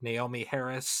Ali, Naomi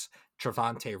Harris,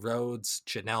 Trevante Rhodes,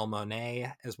 Janelle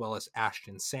Monáe, as well as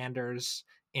Ashton Sanders,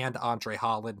 and Andre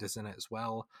Holland is in it as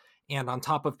well. And on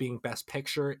top of being Best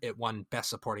Picture, it won Best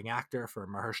Supporting Actor for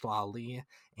Mahershala Ali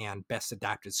and Best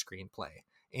Adapted Screenplay.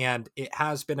 And it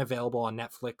has been available on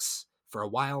Netflix for a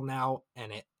while now,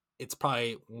 and it's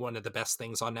probably one of the best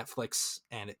things on Netflix,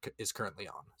 and it is currently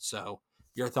on. So,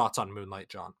 your thoughts on Moonlight,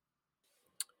 John?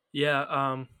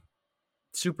 Yeah,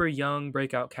 super young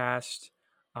breakout cast.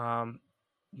 Um,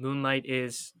 Moonlight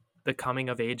is the coming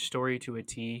of age story to a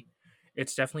T.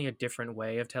 It's definitely a different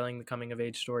way of telling the coming of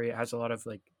age story. It has a lot of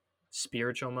like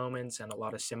spiritual moments and a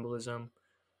lot of symbolism,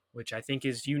 which I think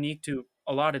is unique to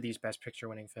a lot of these Best Picture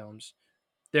winning films.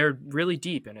 They're really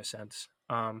deep in a sense,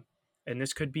 and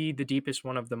this could be the deepest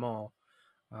one of them all.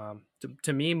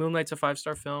 To me, Moonlight's a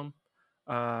 5-star film.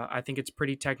 I think it's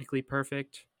pretty technically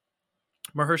perfect.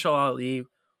 Mahershala Ali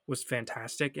was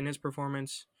fantastic in his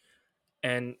performance,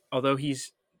 and although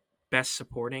he's best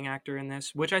supporting actor in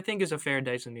this, which I think is a fair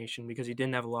designation because he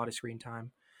didn't have a lot of screen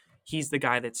time, he's the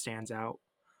guy that stands out.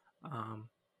 Um,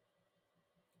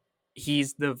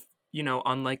 he's the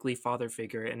unlikely father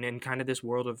figure, and in kind of this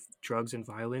world of drugs and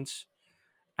violence,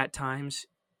 at times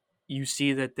you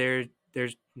see that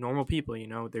there's normal people.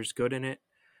 There's good in it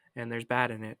and there's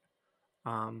bad in it.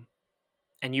 Um,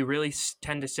 and you really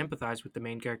tend to sympathize with the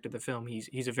main character of the film.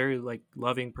 He's a very like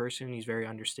loving person. He's very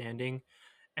understanding,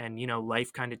 and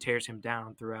life kind of tears him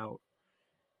down throughout.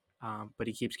 But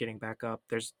he keeps getting back up.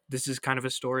 This is kind of a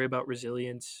story about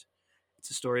resilience.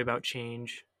 It's a story about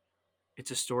change.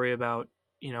 It's a story about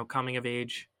coming of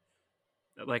age,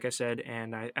 like I said,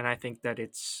 and I think that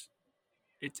it's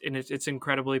an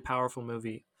incredibly powerful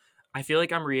movie. I feel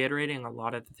like I'm reiterating a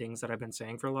lot of the things that I've been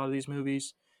saying for a lot of these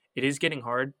movies. It is getting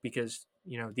hard because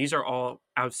these are all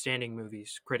outstanding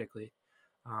movies critically,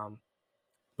 um,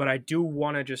 but I do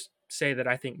want to just say that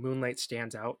I think Moonlight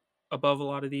stands out above a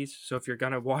lot of these. So if you're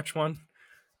gonna watch one,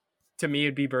 to me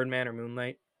it'd be Birdman or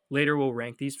Moonlight. Later we'll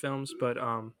rank these films, but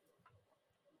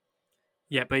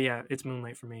yeah, it's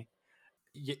Moonlight for me.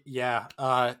 Yeah,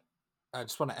 I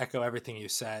just want to echo everything you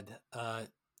said.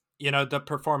 The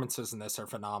performances in this are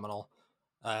phenomenal.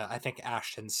 I think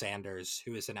Ashton Sanders,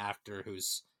 who is an actor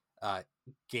who's uh,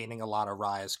 gaining a lot of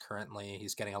rise currently,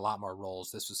 he's getting a lot more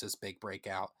roles. This was his big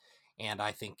breakout, and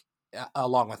I think,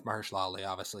 along with Mahershala Ali,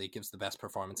 obviously, he gives the best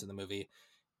performance in the movie.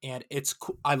 And it's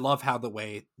cool. I love how the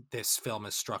way this film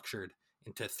is structured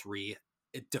into three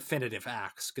definitive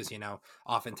acts, because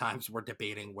oftentimes we're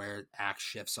debating where act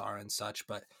shifts are and such,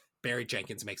 but Barry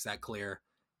Jenkins makes that clear.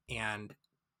 And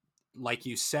like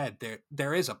you said,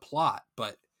 there is a plot,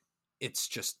 but it's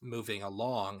just moving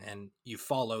along, and you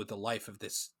follow the life of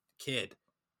this kid.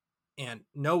 And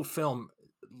no film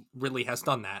really has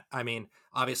done that. I mean,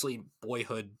 obviously,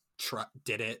 Boyhood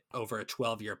did it over a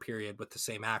 12-year period with the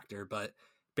same actor, but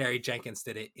Barry Jenkins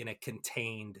did it in a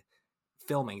contained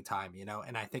filming time,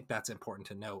 and I think that's important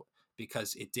to note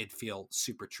because it did feel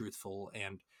super truthful,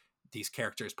 and these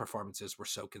characters' performances were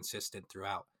so consistent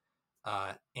throughout.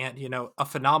 And a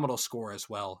phenomenal score as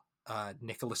well.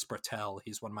 Nicholas Britell,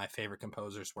 he's one of my favorite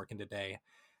composers working today.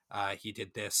 He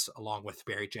did this along with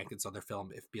Barry Jenkins' other film,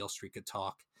 If Beale Street Could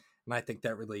Talk, and I think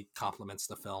that really complements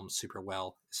the film super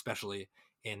well, especially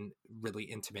in really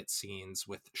intimate scenes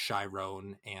with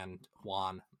Chiron and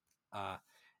Juan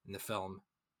in the film.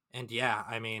 And yeah,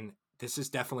 I mean, this is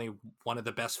definitely one of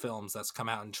the best films that's come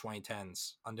out in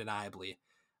 2010s, undeniably.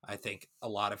 I think a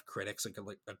lot of critics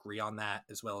agree on that,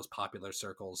 as well as popular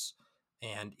circles.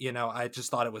 And, I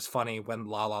just thought it was funny when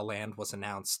La La Land was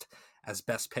announced as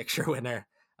Best Picture winner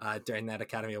during that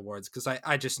Academy Awards, because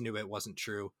I just knew it wasn't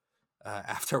true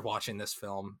after watching this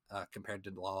film compared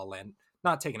to La La Land.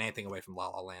 Not taking anything away from La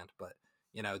La Land, but,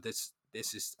 this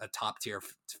is a top tier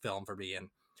film for me, and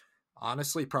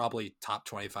honestly, probably top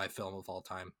 25 film of all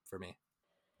time for me.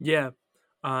 Yeah,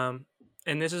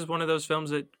 and this is one of those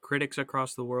films that critics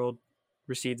across the world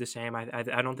received the same.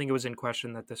 I don't think it was in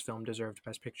question that this film deserved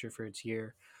Best Picture for its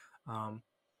year. Um,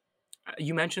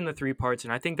 you mentioned the three parts,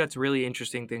 and I think that's a really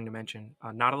interesting thing to mention.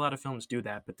 Not a lot of films do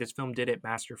that, but this film did it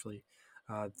masterfully.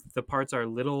 The parts are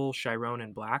Little, Chiron,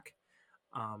 and Black,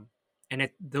 um, and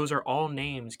those are all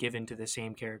names given to the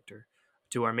same character,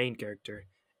 to our main character,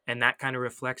 and that kind of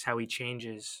reflects how he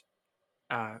changes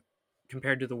uh,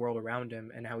 compared to the world around him,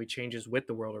 and how he changes with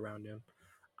the world around him.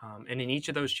 And in each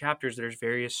of those chapters, there's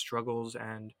various struggles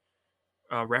and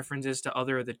references to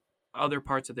other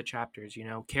parts of the chapters. You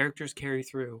know, characters carry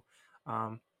through,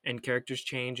 and characters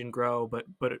change and grow. But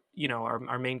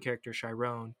our main character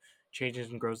Chiron changes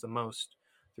and grows the most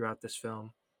throughout this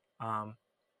film. Um,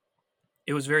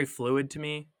 it was very fluid to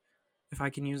me, if I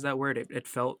can use that word. It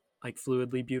felt like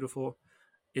fluidly beautiful.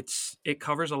 It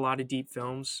covers a lot of deep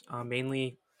films,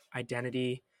 mainly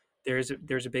identity. There's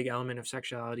a big element of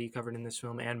sexuality covered in this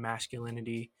film, and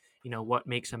masculinity. You know, what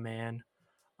makes a man.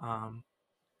 Um,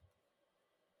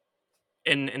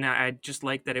 and I just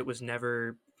like that it was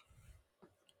never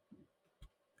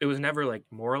like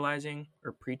moralizing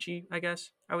or preachy, I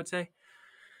guess I would say.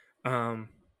 Um,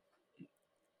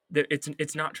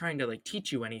 it's not trying to like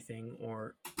teach you anything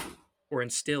or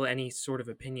instill any sort of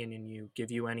opinion in you, give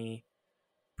you any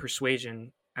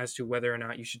persuasion as to whether or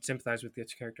not you should sympathize with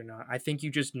this character or not. I think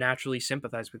you just naturally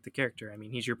sympathize with the character. I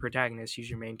mean, he's your protagonist, he's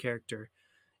your main character.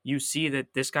 You see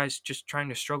that this guy's just trying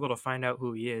to struggle to find out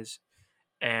who he is,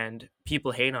 and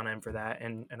people hate on him for that.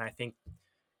 And I think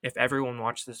if everyone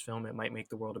watched this film, it might make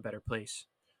the world a better place.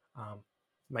 Um,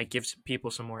 might give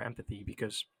people some more empathy,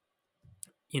 because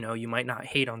you might not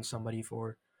hate on somebody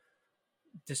for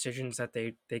decisions that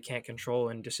they can't control,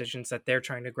 and decisions that they're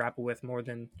trying to grapple with, more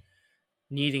than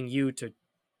needing you to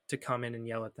come in and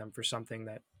yell at them for something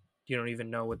that you don't even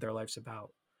know what their life's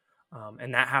about.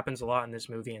 And that happens a lot in this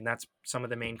movie, and that's some of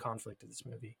the main conflict of this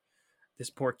movie. This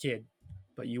poor kid,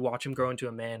 but you watch him grow into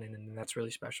a man, and that's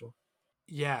really special.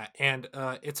 Yeah, and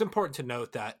it's important to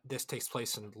note that this takes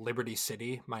place in Liberty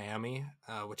City, Miami,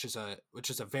 which is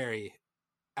a very,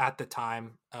 at the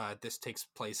time, this takes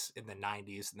place in the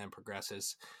 '90s and then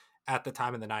progresses. At the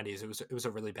time in the '90s, it was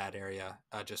a really bad area,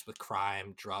 just with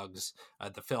crime, drugs.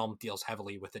 The film deals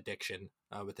heavily with addiction,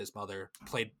 with his mother,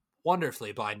 played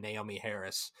wonderfully by Naomi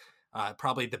Harris,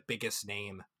 probably the biggest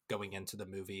name going into the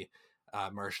movie.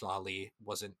 Mahershala Ali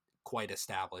wasn't quite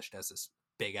established as this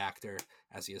big actor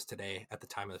as he is today at the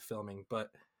time of the filming, but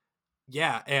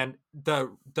yeah, and the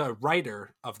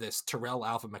writer of this, Terrell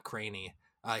Alvin McCraney,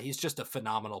 he's just a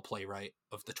phenomenal playwright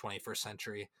of the 21st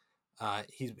century.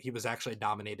 He was actually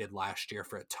nominated last year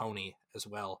for a Tony as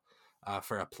well,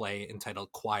 for a play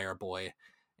entitled Choir Boy,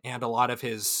 and a lot of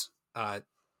his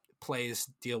plays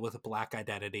deal with Black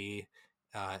identity,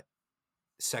 uh,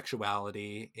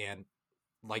 sexuality, and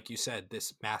like you said,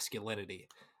 this masculinity.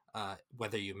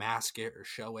 Whether you mask it or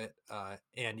show it,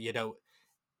 and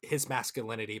his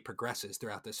masculinity progresses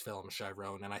throughout this film,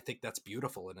 Chiron, and I think that's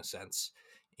beautiful in a sense.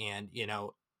 And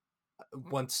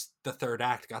once the third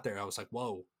act got there, I was like,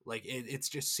 whoa, like it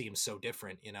just seems so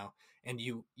different, and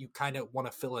you kind of want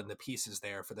to fill in the pieces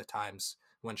there for the times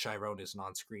when Chiron isn't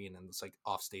on screen and it's like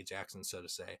offstage action, so to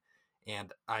say.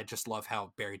 And I just love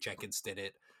how Barry Jenkins did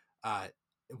it. uh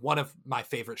One of my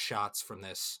favorite shots from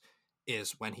this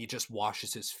is when he just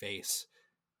washes his face.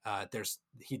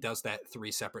 He does that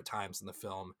three separate times in the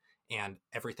film, and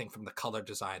everything from the color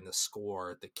design, the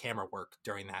score, the camera work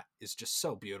during that is just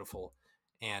so beautiful.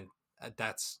 And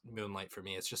that's Moonlight for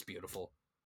me. It's just beautiful.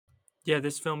 Yeah,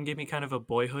 this film gave me kind of a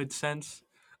Boyhood sense,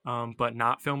 but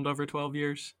not filmed over 12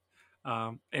 years,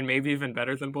 and maybe even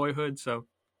better than Boyhood. So,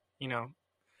 you know,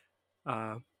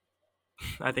 uh,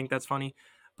 I think that's funny.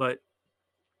 But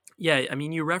yeah, I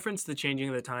mean, you referenced the changing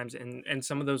of the times, and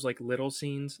some of those like little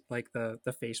scenes, like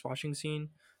the face washing scene,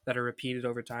 that are repeated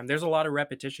over time. There's a lot of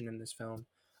repetition in this film.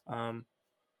 Um,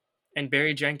 and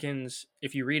Barry Jenkins,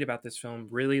 if you read about this film,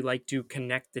 really like to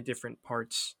connect the different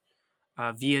parts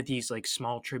via these like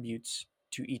small tributes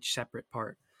to each separate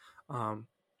part. Um,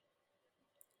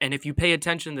 and if you pay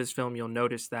attention to this film, you'll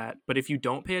notice that. But if you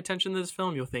don't pay attention to this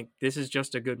film, you'll think this is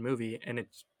just a good movie, and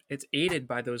it's aided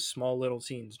by those small little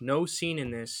scenes. No scene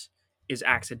in this is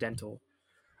accidental.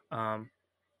 Um,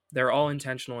 they're all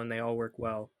intentional and they all work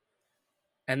well.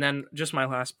 And then just my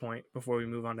last point before we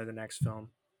move on to the next film,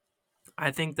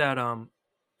 I think that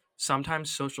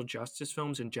sometimes social justice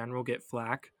films in general get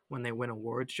flack when they win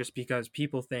awards, just because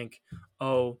people think,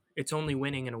 oh, it's only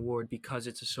winning an award because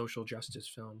it's a social justice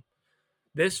film.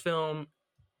 This film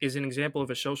is an example of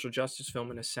a social justice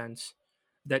film in a sense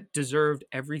that deserved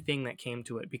everything that came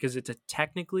to it, because it's a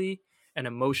technically and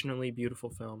emotionally beautiful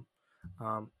film.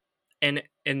 Um, and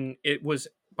it was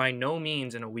by no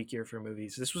means in a weak year for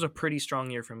movies. This was a pretty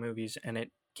strong year for movies, and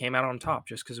it came out on top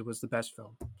just because it was the best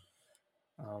film.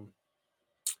 Um,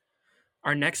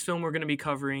 our next film we're going to be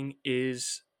covering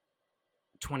is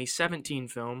 2017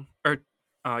 film, or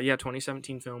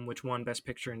 2017 film, which won Best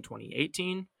Picture in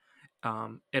 2018.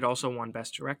 It also won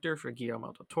Best Director for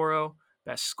Guillermo del Toro,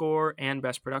 Best Score, and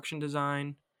Best Production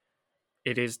Design.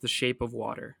 It is The Shape of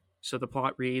Water. So the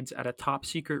plot reads, at a top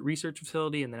secret research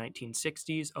facility in the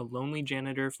 1960s, a lonely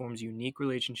janitor forms a unique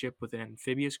relationship with an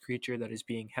amphibious creature that is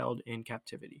being held in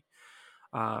captivity.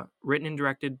 Written and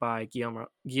directed by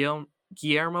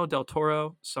Guillermo del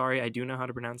Toro. Sorry, I do know how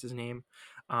to pronounce his name.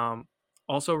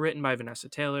 Also written by Vanessa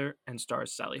Taylor and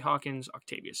stars Sally Hawkins,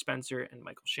 Octavia Spencer, and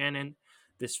Michael Shannon.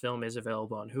 This film is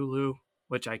available on Hulu,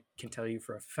 which I can tell you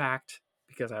for a fact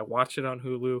because I watched it on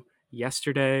Hulu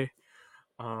yesterday.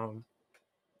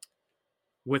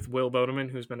 With Will Bodeman,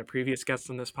 who's been a previous guest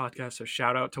on this podcast. So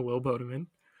shout out to Will Bodeman.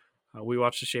 We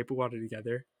watched The Shape of Water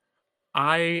together.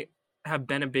 I have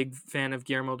been a big fan of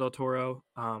Guillermo del Toro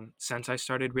since I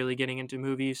started really getting into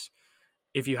movies.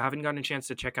 If you haven't gotten a chance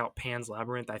to check out Pan's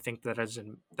Labyrinth, I think that's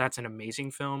an amazing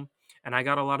film. And I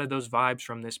got a lot of those vibes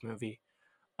from this movie.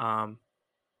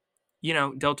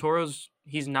 Del Toro's,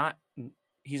 he's not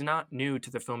new to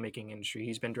the filmmaking industry.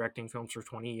 He's been directing films for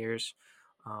 20 years.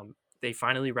 They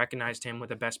finally recognized him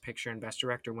with a Best Picture and Best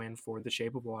Director win for The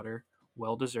Shape of Water.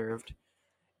 Well deserved.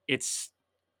 It's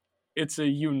a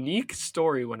unique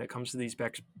story when it comes to these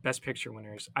Best Picture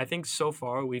winners. I think so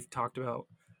far we've talked about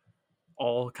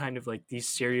all kind of like these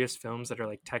serious films that are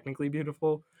like technically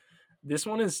beautiful. This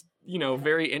one is,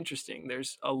 very interesting.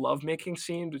 There's a lovemaking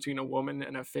scene between a woman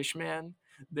and a fish man.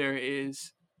 There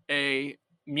is a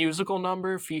musical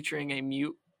number featuring a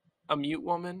mute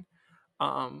woman.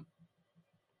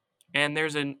 And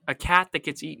there's a cat that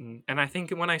gets eaten. And I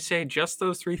think when I say just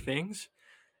those three things,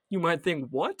 you might think,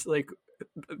 what? Like,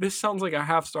 this sounds like a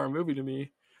half-star movie to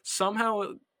me.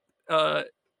 Somehow,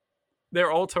 they're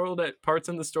all told at parts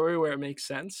in the story where it makes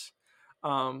sense.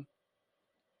 I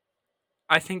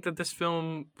think that this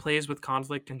film plays with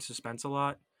conflict and suspense a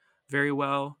lot very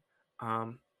well.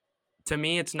 To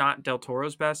me, it's not Del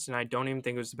Toro's best, and I don't even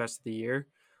think it was the best of the year.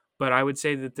 But I would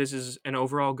say that this is an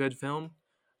overall good film.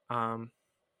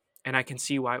 And I can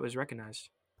see why it was recognized.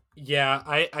 Yeah,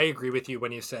 I agree with you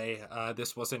when you say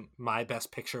this wasn't my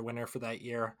Best Picture winner for that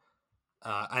year.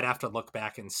 I'd have to look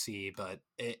back and see, but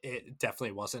it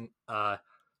definitely wasn't.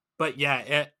 But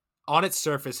yeah, on its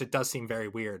surface, it does seem very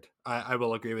weird. I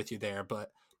will agree with you there,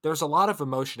 but there's a lot of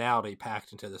emotionality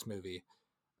packed into this movie.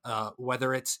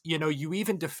 Whether it's, you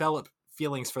even develop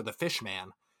feelings for the fish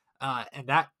man, and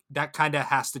that kind of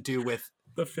has to do with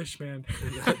the fish man.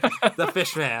 The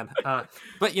fish man.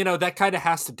 But that kind of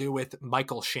has to do with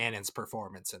Michael Shannon's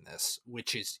performance in this,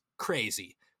 which is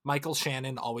crazy. Michael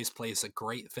Shannon always plays a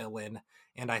great villain,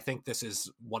 and I think this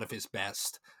is one of his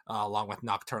best, along with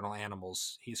Nocturnal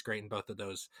Animals. He's great in both of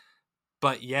those.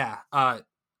 But yeah,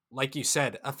 like you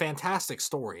said, a fantastic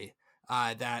story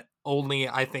that only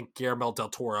I think Guillermo del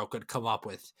Toro could come up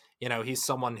with. He's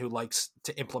someone who likes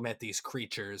to implement these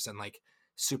creatures and like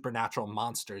supernatural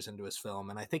monsters into his film,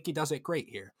 and I think he does it great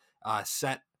here.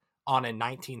 Set on a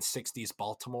 1960s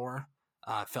Baltimore,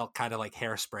 felt kind of like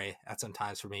Hairspray at some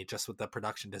times for me, just with the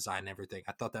production design and everything.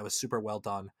 I thought that was super well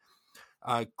done.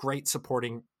 Great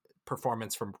supporting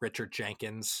performance from Richard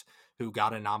Jenkins, who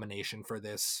got a nomination for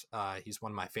this. He's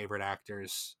one of my favorite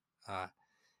actors.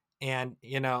 And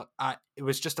it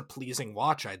was just a pleasing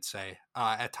watch, I'd say.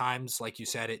 At times, like you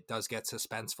said, it does get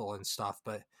suspenseful and stuff,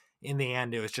 but in the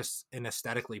end, it was just an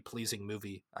aesthetically pleasing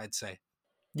movie, I'd say.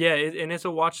 Yeah, and it's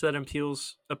a watch that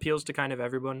appeals to kind of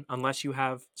everyone, unless you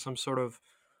have some sort of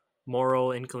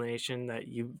moral inclination that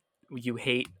you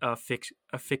hate a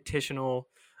fictional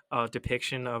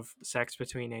depiction of sex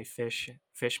between a fish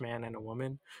man and a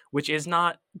woman, which is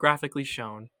not graphically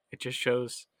shown. It just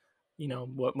shows,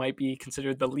 what might be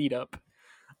considered the lead up.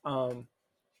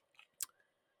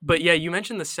 But yeah, you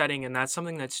mentioned the setting, and that's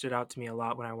something that stood out to me a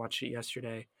lot when I watched it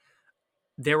yesterday.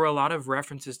 There were a lot of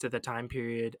references to the time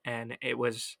period, and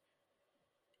it's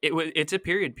a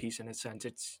period piece in a sense.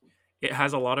 It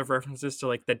has a lot of references to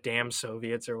like the damn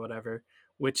Soviets or whatever,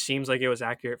 which seems like it was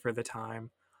accurate for the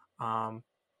time.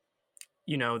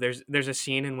 There's a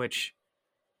scene in which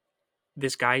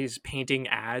this guy is painting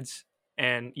ads,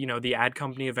 and the ad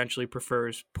company eventually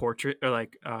prefers portrait or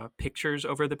like pictures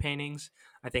over the paintings.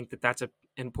 I think that's an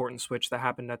important switch that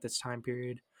happened at this time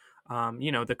period.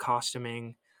 The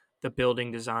costuming, the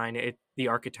building design, the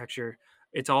architecture,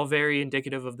 it's all very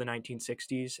indicative of the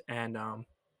 1960s, and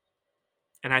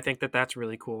I think that's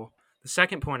really cool. The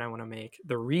second point I want to make,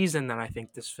 the reason that I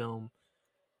think this film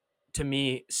to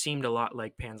me seemed a lot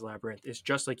like Pan's Labyrinth. It's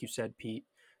just like you said, Pete.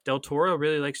 Del Toro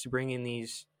really likes to bring in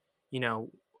these, you know,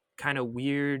 kind of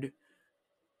weird,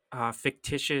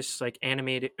 fictitious, like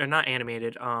animated or not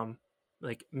animated,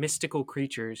 like mystical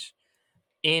creatures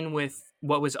in with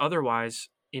what was otherwise,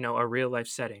 a real life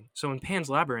setting. So in Pan's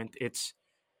Labyrinth, it's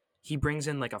he brings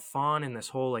in like a faun and this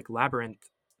whole like labyrinth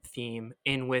theme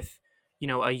in with,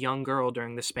 a young girl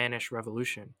during the Spanish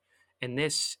Revolution. And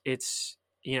this, it's,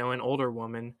 an older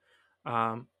woman,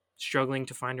 struggling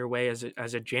to find her way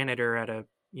as a janitor at a,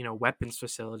 weapons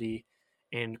facility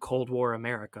in Cold War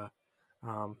America.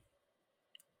 Um,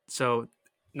 so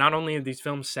not only are these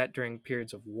films set during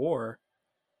periods of war,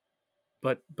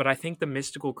 but I think the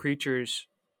mystical creatures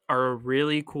are a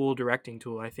really cool directing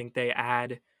tool. I think they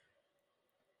add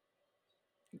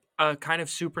a kind of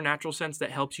supernatural sense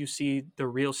that helps you see the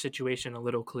real situation a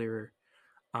little clearer.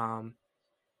 Um,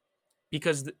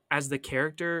 because as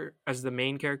the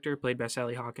main character played by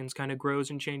Sally Hawkins, kind of grows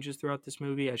and changes throughout this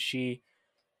movie as she,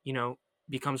 you know,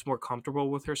 becomes more comfortable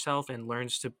with herself and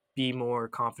learns to be more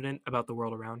confident about the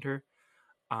world around her.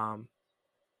 Um,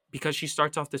 because she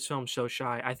starts off this film so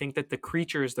shy, I think that the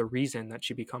creature is the reason that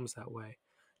she becomes that way.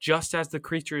 Just as the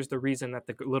creature is the reason that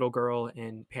the little girl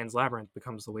in Pan's Labyrinth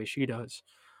becomes the way she does.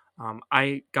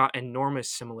 I got enormous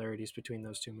similarities between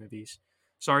those two movies.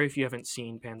 Sorry if you haven't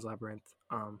seen Pan's Labyrinth.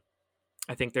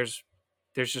 I think there's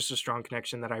just a strong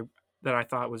connection that I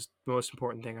thought was the most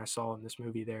important thing I saw in this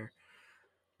movie there.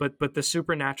 But the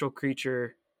supernatural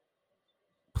creature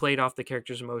played off the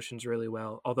character's emotions really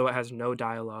well. Although it has no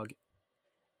dialogue,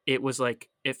 it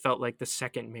felt like the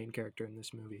second main character in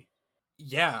this movie.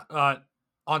 Yeah,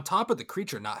 on top of the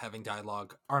creature not having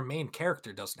dialogue, our main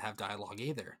character doesn't have dialogue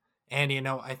either. And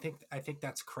I think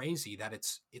that's crazy that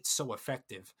it's so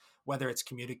effective, whether it's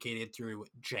communicated through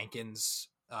Jenkins'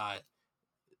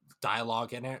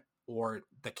 dialogue in it or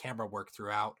the camera work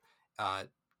throughout, uh,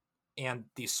 and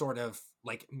these sort of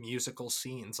like musical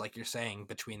scenes, like you're saying,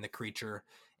 between the creature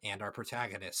and our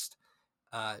protagonist.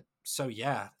 So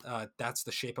yeah, that's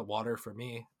The Shape of Water for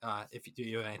me. If you do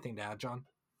you have anything to add, John?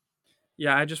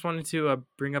 Yeah, I just wanted to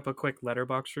bring up a quick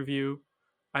letterbox review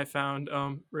I found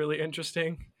really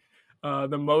interesting.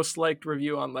 The most liked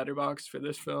review on Letterboxd for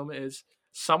this film is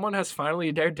someone has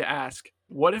finally dared to ask,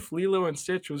 what if Lilo and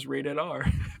Stitch was rated R?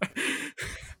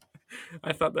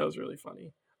 I thought that was really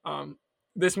funny. Um,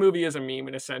 this movie is a meme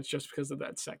in a sense just because of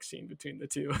that sex scene between the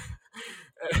two.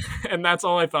 And that's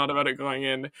all I thought about it going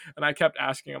in. And I kept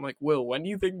asking, I'm like, Will, when do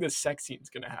you think this sex scene's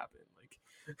going to happen?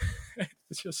 Like,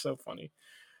 it's just so funny.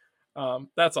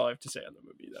 That's all I have to say on the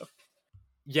movie, though.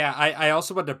 Yeah, I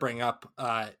also wanted to bring up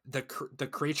the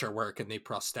creature work and the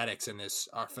prosthetics in this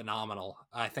are phenomenal.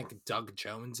 I think Doug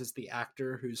Jones is the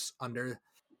actor who's under.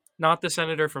 Not the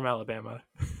senator from Alabama.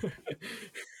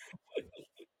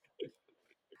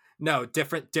 No,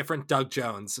 different Doug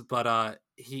Jones, but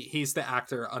he's the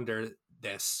actor under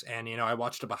this. And I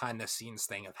watched a behind the scenes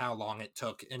thing of how long it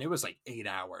took, and it was like 8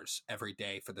 hours every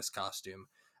day for this costume,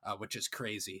 which is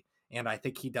crazy. And I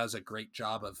think he does a great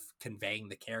job of conveying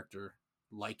the character,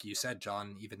 like you said,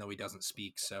 John, even though he doesn't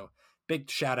speak. So big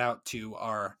shout out to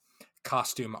our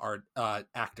costume art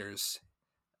actors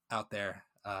out there.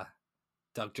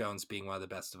 Doug Jones being one of the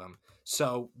best of them.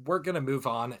 So we're gonna move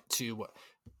on to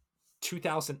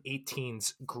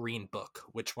 2018's Green Book,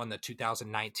 which won the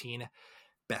 2019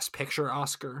 Best Picture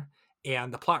Oscar.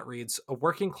 And the plot reads: a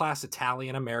working class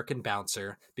Italian American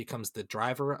bouncer becomes the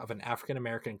driver of an African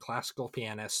American classical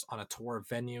pianist on a tour of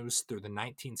venues through the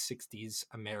 1960s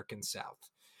American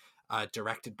South.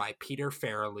 Directed by Peter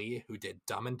Farrelly, who did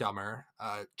Dumb and Dumber,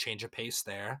 change of pace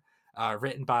there.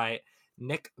 Written by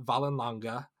Nick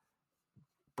Vallelonga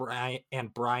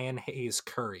and Brian Hayes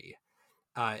Curry.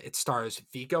 It stars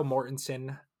Viggo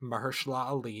Mortensen, Mahershala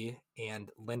Ali,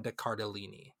 and Linda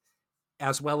Cardellini,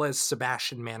 as well as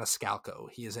Sebastian Maniscalco.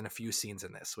 He is in a few scenes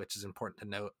in this, which is important to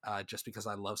note, just because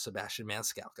I love Sebastian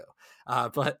Maniscalco.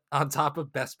 But on top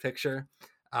of Best Picture,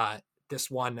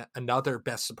 this won another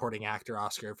Best Supporting Actor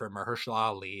Oscar for Mahershala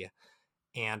Ali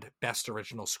and Best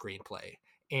Original Screenplay.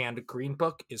 And Green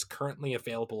Book is currently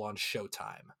available on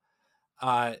Showtime.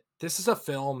 This is a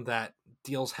film that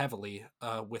deals heavily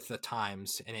with the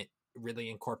times, and it really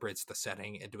incorporates the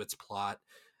setting into its plot.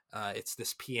 It's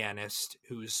this pianist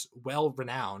who's well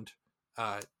renowned,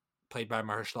 played by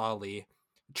Mahershala Ali.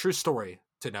 True story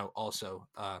to note, also.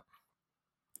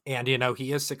 And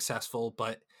he is successful,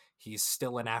 but he's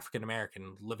still an African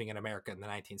American living in America in the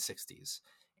 1960s,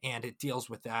 and it deals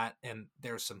with that. And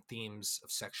there's some themes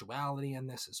of sexuality in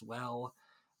this as well.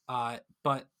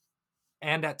 But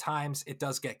and at times it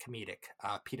does get comedic.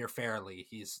 Peter Farrelly,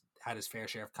 he's had his fair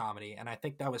share of comedy, and I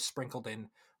think that was sprinkled in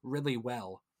really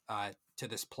well to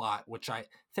this plot, which I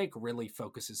think really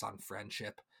focuses on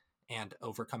friendship and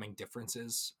overcoming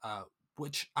differences,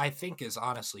 which I think is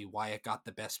honestly why it got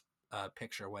the best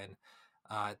picture win.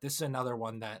 This is another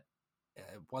one that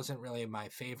wasn't really my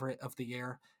favorite of the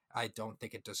year. I don't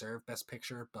think it deserved best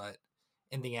picture, but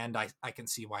in the end, I can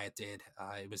see why it did.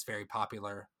 It was very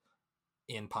popular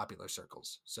in popular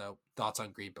circles. So, thoughts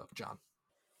on Green Book, John?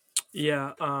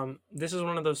 Yeah, this is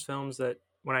one of those films that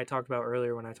when I talked about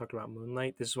earlier, when I talked about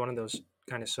Moonlight, this is one of those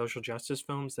kind of social justice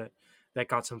films that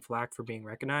got some flack for being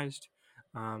recognized,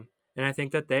 and I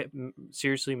think that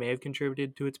seriously may have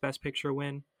contributed to its Best Picture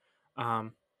win.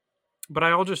 Um, but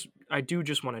I do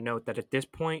just want to note that at this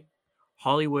point,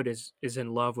 Hollywood is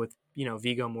in love with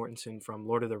Viggo Mortensen from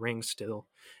Lord of the Rings still,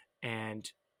 and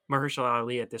Mahershala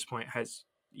Ali at this point has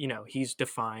he's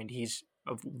defined. He's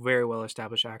a very well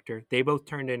established actor. They both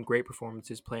turned in great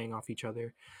performances playing off each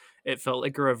other. It felt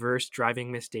like a reverse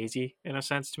Driving Miss Daisy in a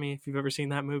sense to me. If you've ever seen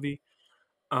that movie,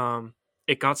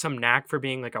 it got some knack for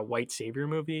being like a white savior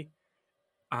movie.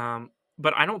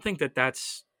 But I don't think that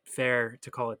that's fair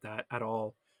to call it that at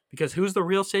all. Because who's the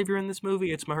real savior in this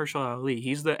movie? It's Mahershala Ali.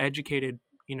 He's the educated,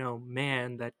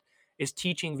 man that is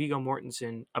teaching Viggo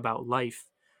Mortensen about life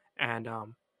and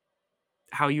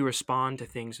how you respond to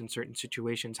things in certain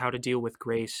situations, how to deal with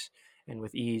grace and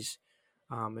with ease,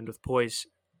 and with poise.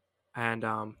 And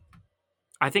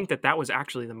I think that that was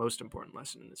actually the most important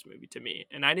lesson in this movie to me.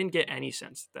 And I didn't get any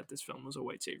sense that this film was a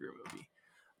white savior movie.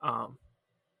 Um,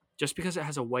 just because it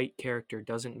has a white character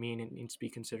doesn't mean it needs to be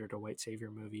considered a white savior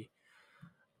movie.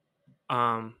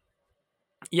 Um,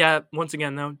 yeah, once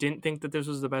again though, didn't think that this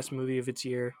was the best movie of its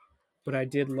year, but I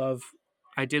did love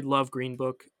Green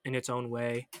Book in its own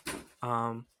way.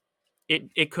 Um,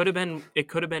 it could have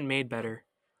been made better.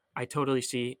 I totally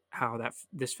see how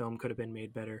this film could have been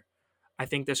made better. I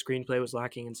think the screenplay was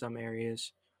lacking in some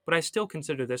areas, but I still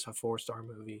consider this a 4-star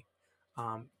movie.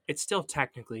 It's still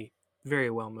technically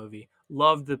very well movie.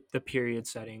 Love the period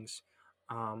settings,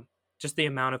 um, just the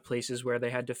amount of places where they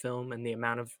had to film and the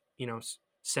amount of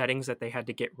settings that they had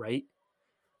to get right.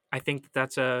 I think that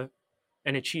that's an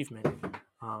achievement.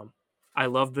 Um, I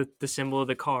love the symbol of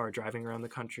the car driving around the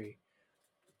country.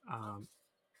 Um,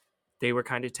 they were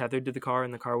kind of tethered to the car,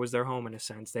 and the car was their home in a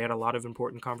sense. They had a lot of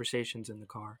important conversations in the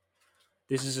car.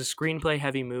 This is a screenplay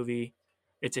heavy movie.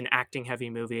 It's an acting heavy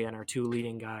movie, and our two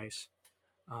leading guys.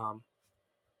 Um,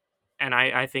 and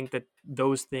I think that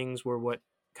those things were what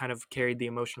kind of carried the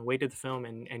emotional weight of the film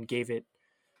and gave it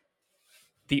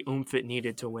the oomph it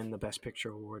needed to win the Best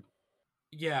Picture award.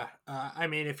 Yeah, I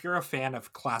mean, if you're a fan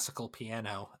of classical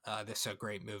piano, this is a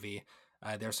great movie.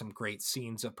 There's some great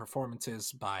scenes of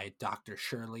performances by Dr.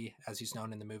 Shirley, as he's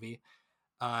known in the movie.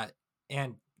 Uh,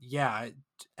 and yeah,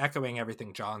 echoing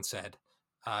everything John said,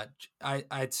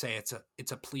 I'd say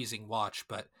it's a pleasing watch,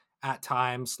 but at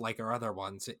times, like our other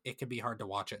ones, it can be hard to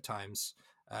watch at times,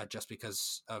 just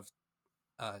because of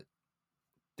uh,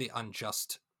 the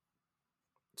unjust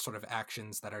sort of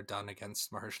actions that are done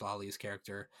against Mahershala Ali's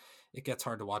character. It gets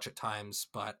hard to watch at times,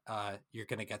 but you're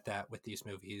going to get that with these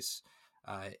movies.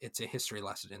 It's a history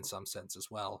lesson in some sense as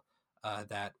well.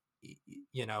 That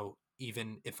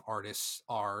even if artists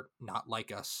are not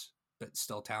like us but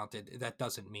still talented, that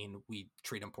doesn't mean we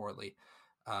treat them poorly.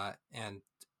 And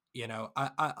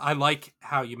I like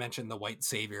how you mentioned the white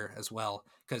savior as well,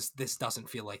 because this doesn't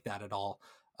feel like that at all.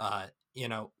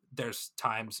 There's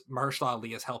times Mahershala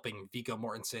Ali is helping Viggo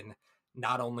Mortensen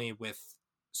not only with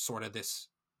sort of this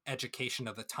education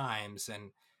of the times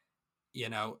and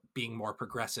being more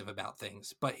progressive about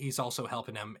things, but he's also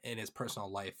helping him in his personal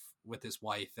life with his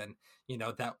wife. And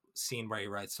that scene where he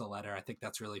writes the letter, I think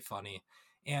that's really funny,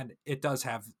 and it does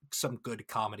have some good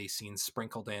comedy scenes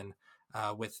sprinkled in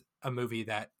with a movie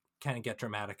that can get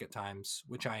dramatic at times,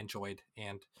 which I enjoyed.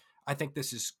 And I think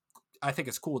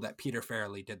it's cool that Peter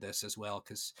Farrelly did this as well,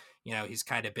 because he's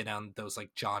kind of been on those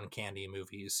like John Candy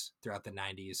movies throughout the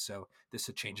 90s, so this is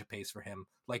a change of pace for him,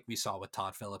 like we saw with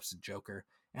Todd Phillips and Joker.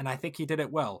 And I think he did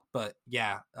it well. But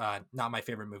yeah, not my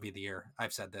favorite movie of the year.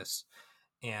 I've said this,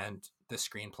 and the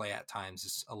screenplay at times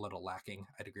is a little lacking.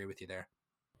 I'd agree with you there.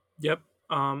 Yep.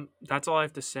 That's all I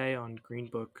have to say on Green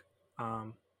Book.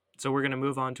 Um, so we're going to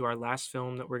move on to our last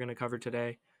film that we're going to cover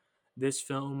today. This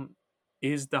film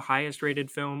is the highest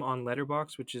rated film on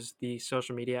Letterboxd, which is the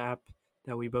social media app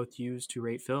that we both use to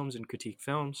rate films and critique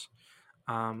films.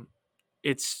 Um,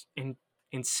 it's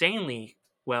insanely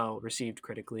well received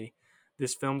critically.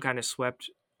 This film kind of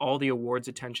swept all the awards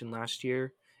attention last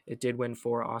year. It did win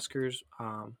 4 Oscars,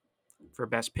 for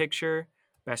Best Picture,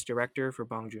 Best Director for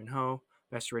Bong Joon Ho,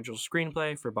 Best Original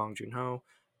Screenplay for Bong Joon-ho,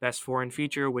 Best Foreign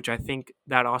Feature, which I think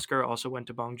that Oscar also went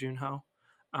to Bong Joon-ho.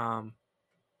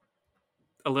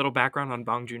 A little background on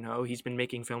Bong Joon-ho: he's been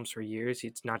making films for years.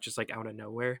 It's not just like out of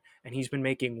nowhere, and he's been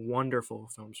making wonderful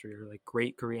films for years, like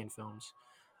great Korean films.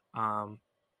 Um,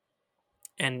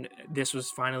 and this was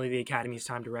finally the Academy's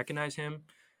time to recognize him.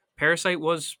 Parasite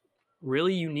was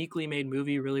really uniquely made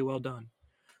movie, really well done.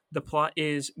 The plot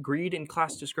is greed and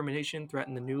class discrimination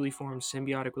threaten the newly formed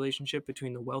symbiotic relationship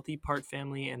between the wealthy Park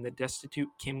family and the destitute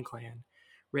Kim clan.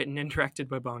 Written and directed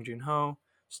by Bong Joon-ho,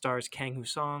 stars Kang Ho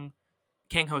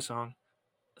Song,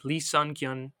 Lee Sun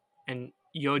Kyun, and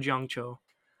Yo Jong Cho,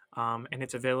 and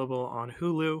it's available on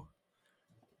Hulu.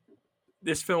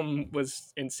 This film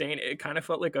was insane. It kind of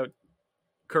felt like a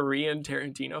Korean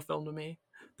Tarantino film to me.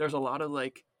 There's a lot of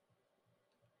like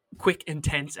quick,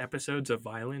 intense episodes of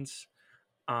violence.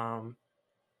 Um,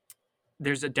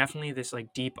 there's definitely this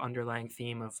like deep underlying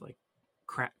theme of like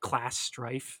class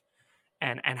strife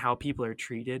and how people are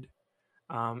treated.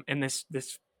 And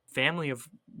this family of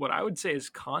what I would say is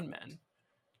con men,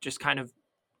 just kind of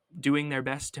doing their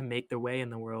best to make their way in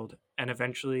the world and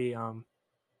eventually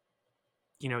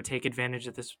take advantage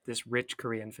of this rich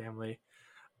Korean family.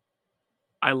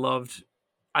 I loved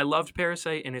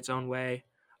Parasite in its own way.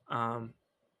 Um,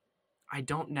 I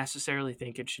don't necessarily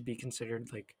think it should be considered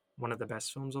like one of the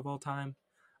best films of all time.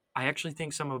 I actually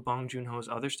think some of Bong Joon Ho's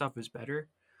other stuff is better,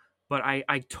 but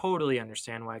I totally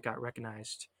understand why it got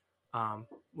recognized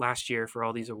last year for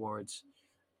all these awards.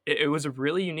 It was a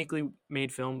really uniquely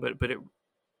made film, but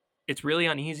it's really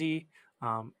uneasy.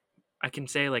 I can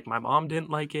say like my mom didn't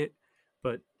like it,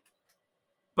 but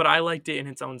I liked it in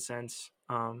its own sense.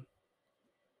 And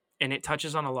it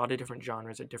touches on a lot of different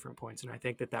genres at different points, and I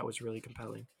think that was really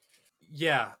compelling.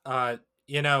 Yeah,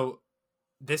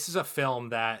 this is a film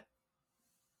that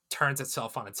turns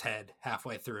itself on its head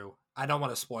halfway through. I don't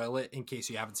want to spoil it in case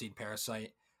you haven't seen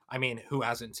Parasite. I mean, who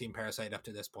hasn't seen Parasite up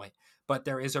to this point? But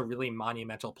there is a really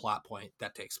monumental plot point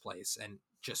that takes place and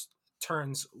just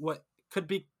turns what could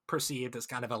be perceived as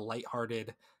kind of a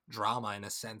lighthearted drama in a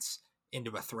sense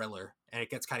into a thriller, and it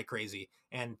gets kind of crazy.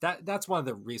 And that's one of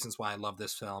the reasons why I love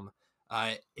this film.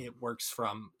 It works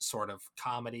from sort of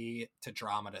comedy to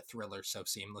drama to thriller so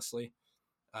seamlessly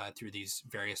through these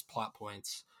various plot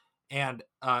points. And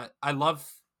I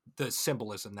love the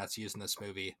symbolism that's used in this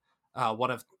movie.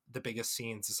 One of the biggest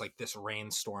scenes is like this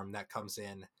rainstorm that comes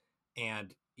in,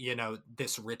 and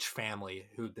this rich family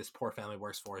who this poor family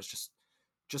works for is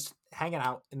just hanging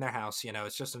out in their house.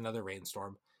 It's just another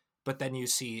rainstorm. But then you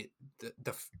see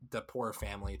the poor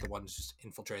family, the ones just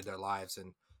infiltrated their lives,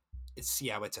 and see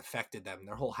how it's affected them.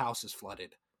 Their whole house is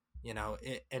flooded.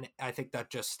 And I think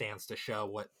that just stands to show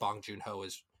what Bong Joon Ho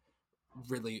is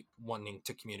really wanting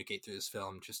to communicate through this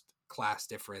film, just class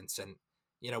difference. And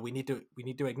we need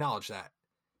to acknowledge that.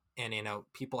 And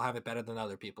people have it better than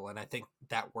other people, and I think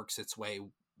that works its way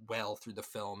well through the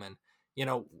film. And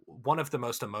one of the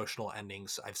most emotional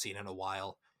endings I've seen in a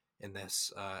while in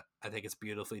this. I think it's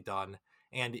beautifully done,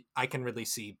 and I can really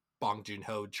see Bong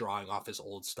Joon-ho drawing off his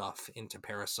old stuff into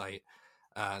Parasite,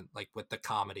 like with the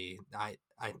comedy. I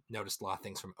noticed a lot of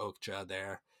things from Okja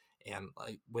there, and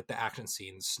like with the action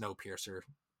scenes, Snowpiercer.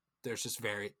 There's just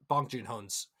Bong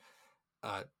Joon-ho's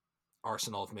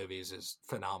arsenal of movies is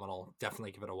phenomenal.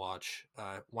 Definitely give it a watch.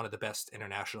 One of the best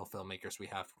international filmmakers we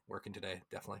have working today.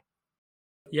 Definitely.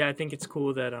 Yeah, I think it's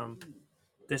cool that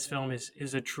this film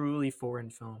is a truly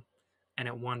foreign film, and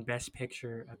it won Best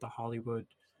Picture at the Hollywood,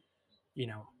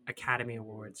 Academy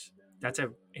Awards. That's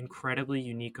an incredibly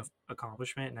unique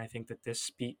accomplishment, and I think that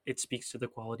it speaks to the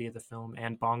quality of the film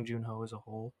and Bong Joon Ho as a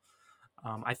whole.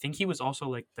 I think he was also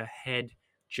like the head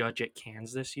judge at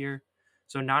Cannes this year,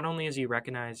 so not only is he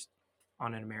recognized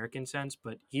on an American sense,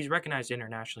 but he's recognized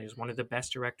internationally as one of the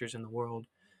best directors in the world.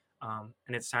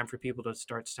 And it's time for people to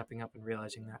start stepping up and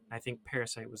realizing that. I think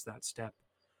Parasite was that step.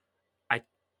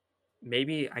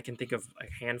 Maybe I can think of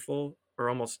a handful or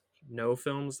almost no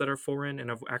films that are foreign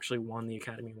and have actually won the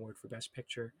Academy Award for Best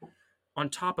Picture on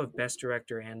top of Best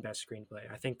Director and Best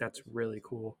Screenplay. I think that's really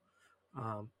cool.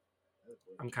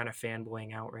 I'm kind of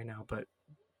fanboying out right now, but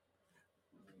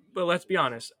let's be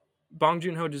honest, Bong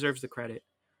Joon Ho deserves the credit.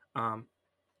 I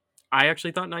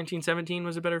actually thought 1917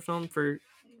 was a better film for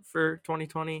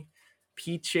 2020.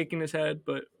 Pete's shaking his head,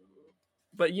 but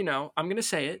I'm gonna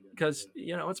say it because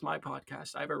it's my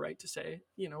podcast. I have a right to say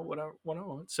what I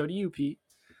want. So do you, Pete.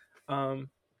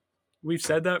 We've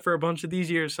said that for a bunch of these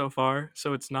years so far,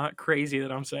 so it's not crazy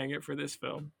that I'm saying it for this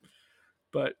film.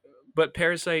 But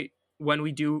Parasite, when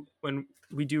we do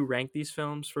rank these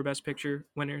films for Best Picture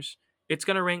winners, it's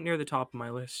gonna rank near the top of my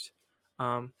list.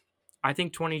 I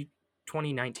think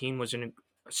 2019 was a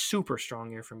super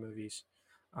strong year for movies.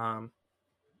 Um,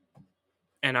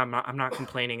 and I'm not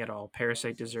complaining at all.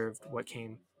 Parasite deserved what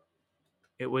came.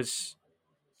 It was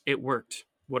it worked.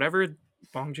 Whatever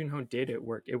Bong Joon-ho did, it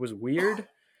worked. It was weird.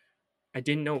 I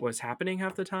didn't know what was happening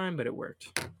half the time, but it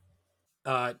worked.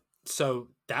 Uh, so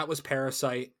that was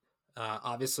Parasite.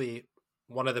 Obviously,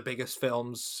 one of the biggest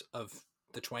films of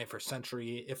the 21st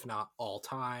century, if not all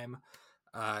time.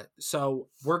 So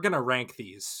we're gonna rank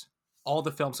these, all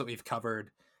the films that we've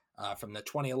covered, from the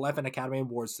 2011 Academy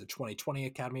Awards to the 2020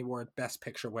 Academy Award Best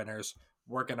Picture winners.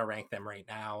 We're gonna rank them right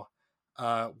now.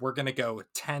 We're gonna go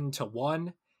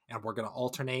 10-1, and we're gonna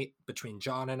alternate between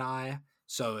John and I.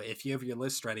 So if you have your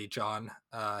list ready, John,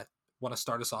 want to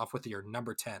start us off with your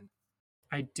number 10?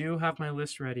 I do have my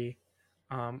list ready.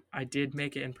 I did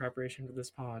make it in preparation for this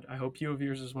pod. I hope you have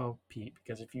yours as well, Pete,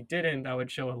 because if you didn't, that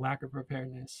would show a lack of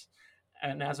preparedness.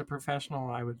 And as a professional,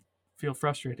 I would feel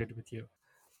frustrated with you.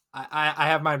 I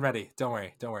have mine ready. Don't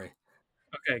worry. Don't worry.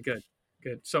 Okay, good.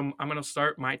 Good. So I'm going to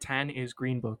start. My 10 is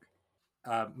Green Book.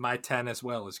 My 10 as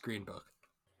well is Green Book.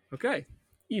 Okay,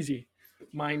 easy.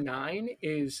 My 9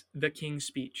 is The King's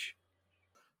Speech.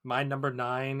 My number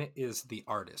 9 is The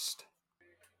Artist.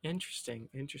 Interesting.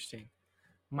 Interesting.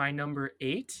 My number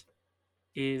 8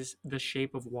 is The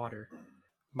Shape of Water.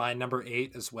 My number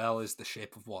 8 as well is The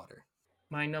Shape of Water.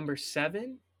 My number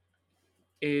 7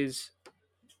 is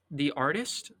The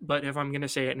Artist, but if I'm going to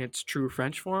say it in its true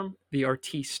French form, The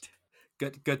Artiste.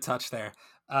 Good touch there.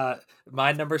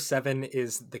 My number 7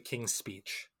 is The King's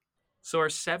Speech. So our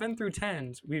 7 through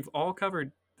 10s, we've all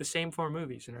covered the same 4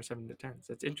 movies in our 7 to 10s.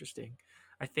 That's interesting.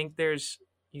 I think there's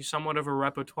somewhat of a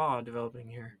repertoire developing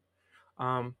here.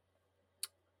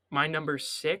 My number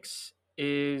 6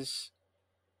 is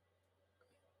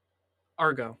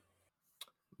Argo.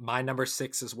 My number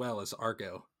 6 as well is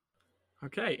Argo.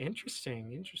 Okay,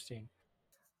 interesting.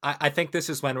 I think this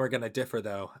is when we're going to differ,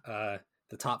 though.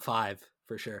 The top 5,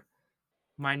 for sure.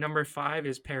 My number 5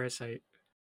 is Parasite.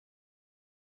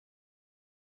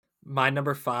 My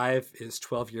number 5 is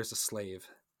 12 Years a Slave.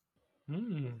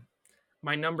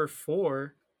 My number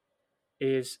 4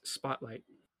 is Spotlight.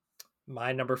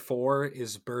 My number 4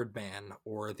 is Birdman,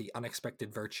 or The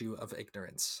Unexpected Virtue of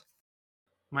Ignorance.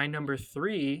 My number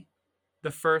 3,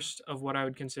 the first of what I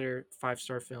would consider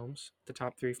 5-star films, the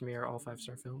top 3 for me are all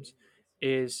 5-star films,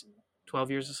 is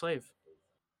 12 Years a Slave.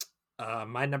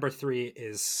 My number 3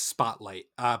 is Spotlight.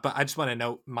 But I just want to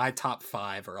note, my top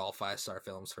 5 are all 5-star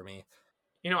films for me.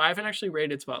 I haven't actually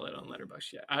rated Spotlight on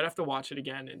Letterboxd yet. I'd have to watch it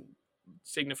again and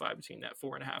signify between that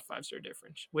 4.5, 5-star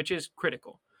difference, which is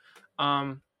critical.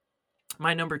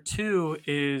 My number 2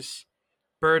 is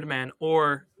Birdman,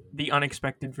 or The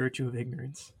Unexpected Virtue of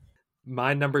Ignorance.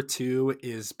 My number 2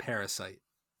 is Parasite.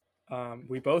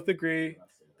 We both agree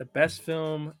the best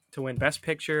film to win Best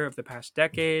Picture of the past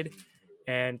decade,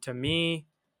 and to me,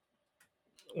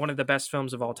 one of the best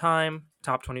films of all time,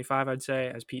 top 25, I'd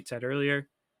say, as Pete said earlier,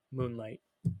 Moonlight.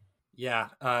 Yeah,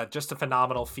 just a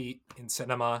phenomenal feat in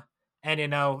cinema.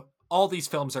 And, all these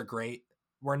films are great.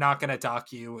 We're not going to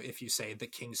dock you if you say The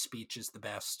King's Speech is the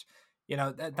best.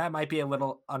 That might be a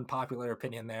little unpopular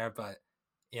opinion there, but,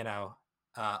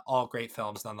 all great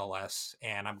films nonetheless.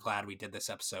 And I'm glad we did this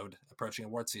episode approaching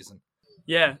award season.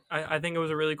 Yeah, I think it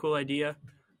was a really cool idea.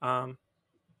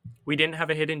 We didn't have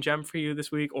a hidden gem for you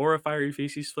this week or a Fiery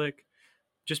Feces flick,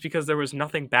 just because there was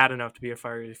nothing bad enough to be a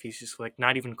Fiery Feces flick,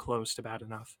 not even close to bad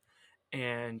enough.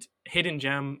 And hidden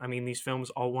gem, I mean, these films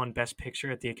all won Best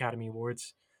Picture at the Academy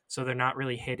Awards, so they're not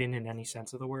really hidden in any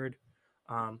sense of the word.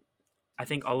 I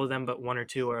think all of them but 1 or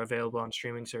 2 are available on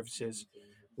streaming services,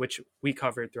 which we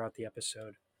covered throughout the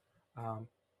episode.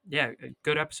 Yeah,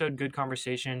 good episode, good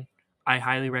conversation. I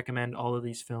highly recommend all of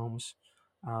these films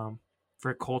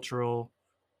for cultural,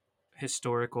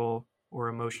 historical, or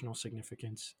emotional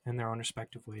significance in their own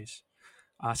respective ways.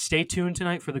 Stay tuned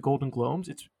tonight for the Golden Globes.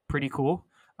 It's pretty cool.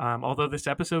 Although this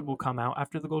episode will come out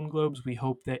after the Golden Globes, we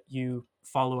hope that you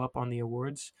follow up on the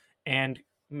awards and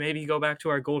maybe go back to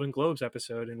our Golden Globes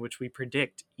episode in which we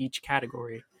predict each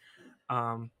category.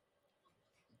 And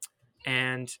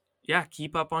yeah,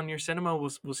 keep up on your cinema.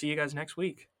 We'll see you guys next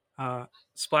week.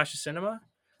 Splash of Cinema.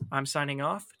 I'm signing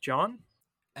off. John.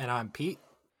 And I'm Pete.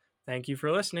 Thank you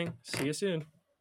for listening. See you soon.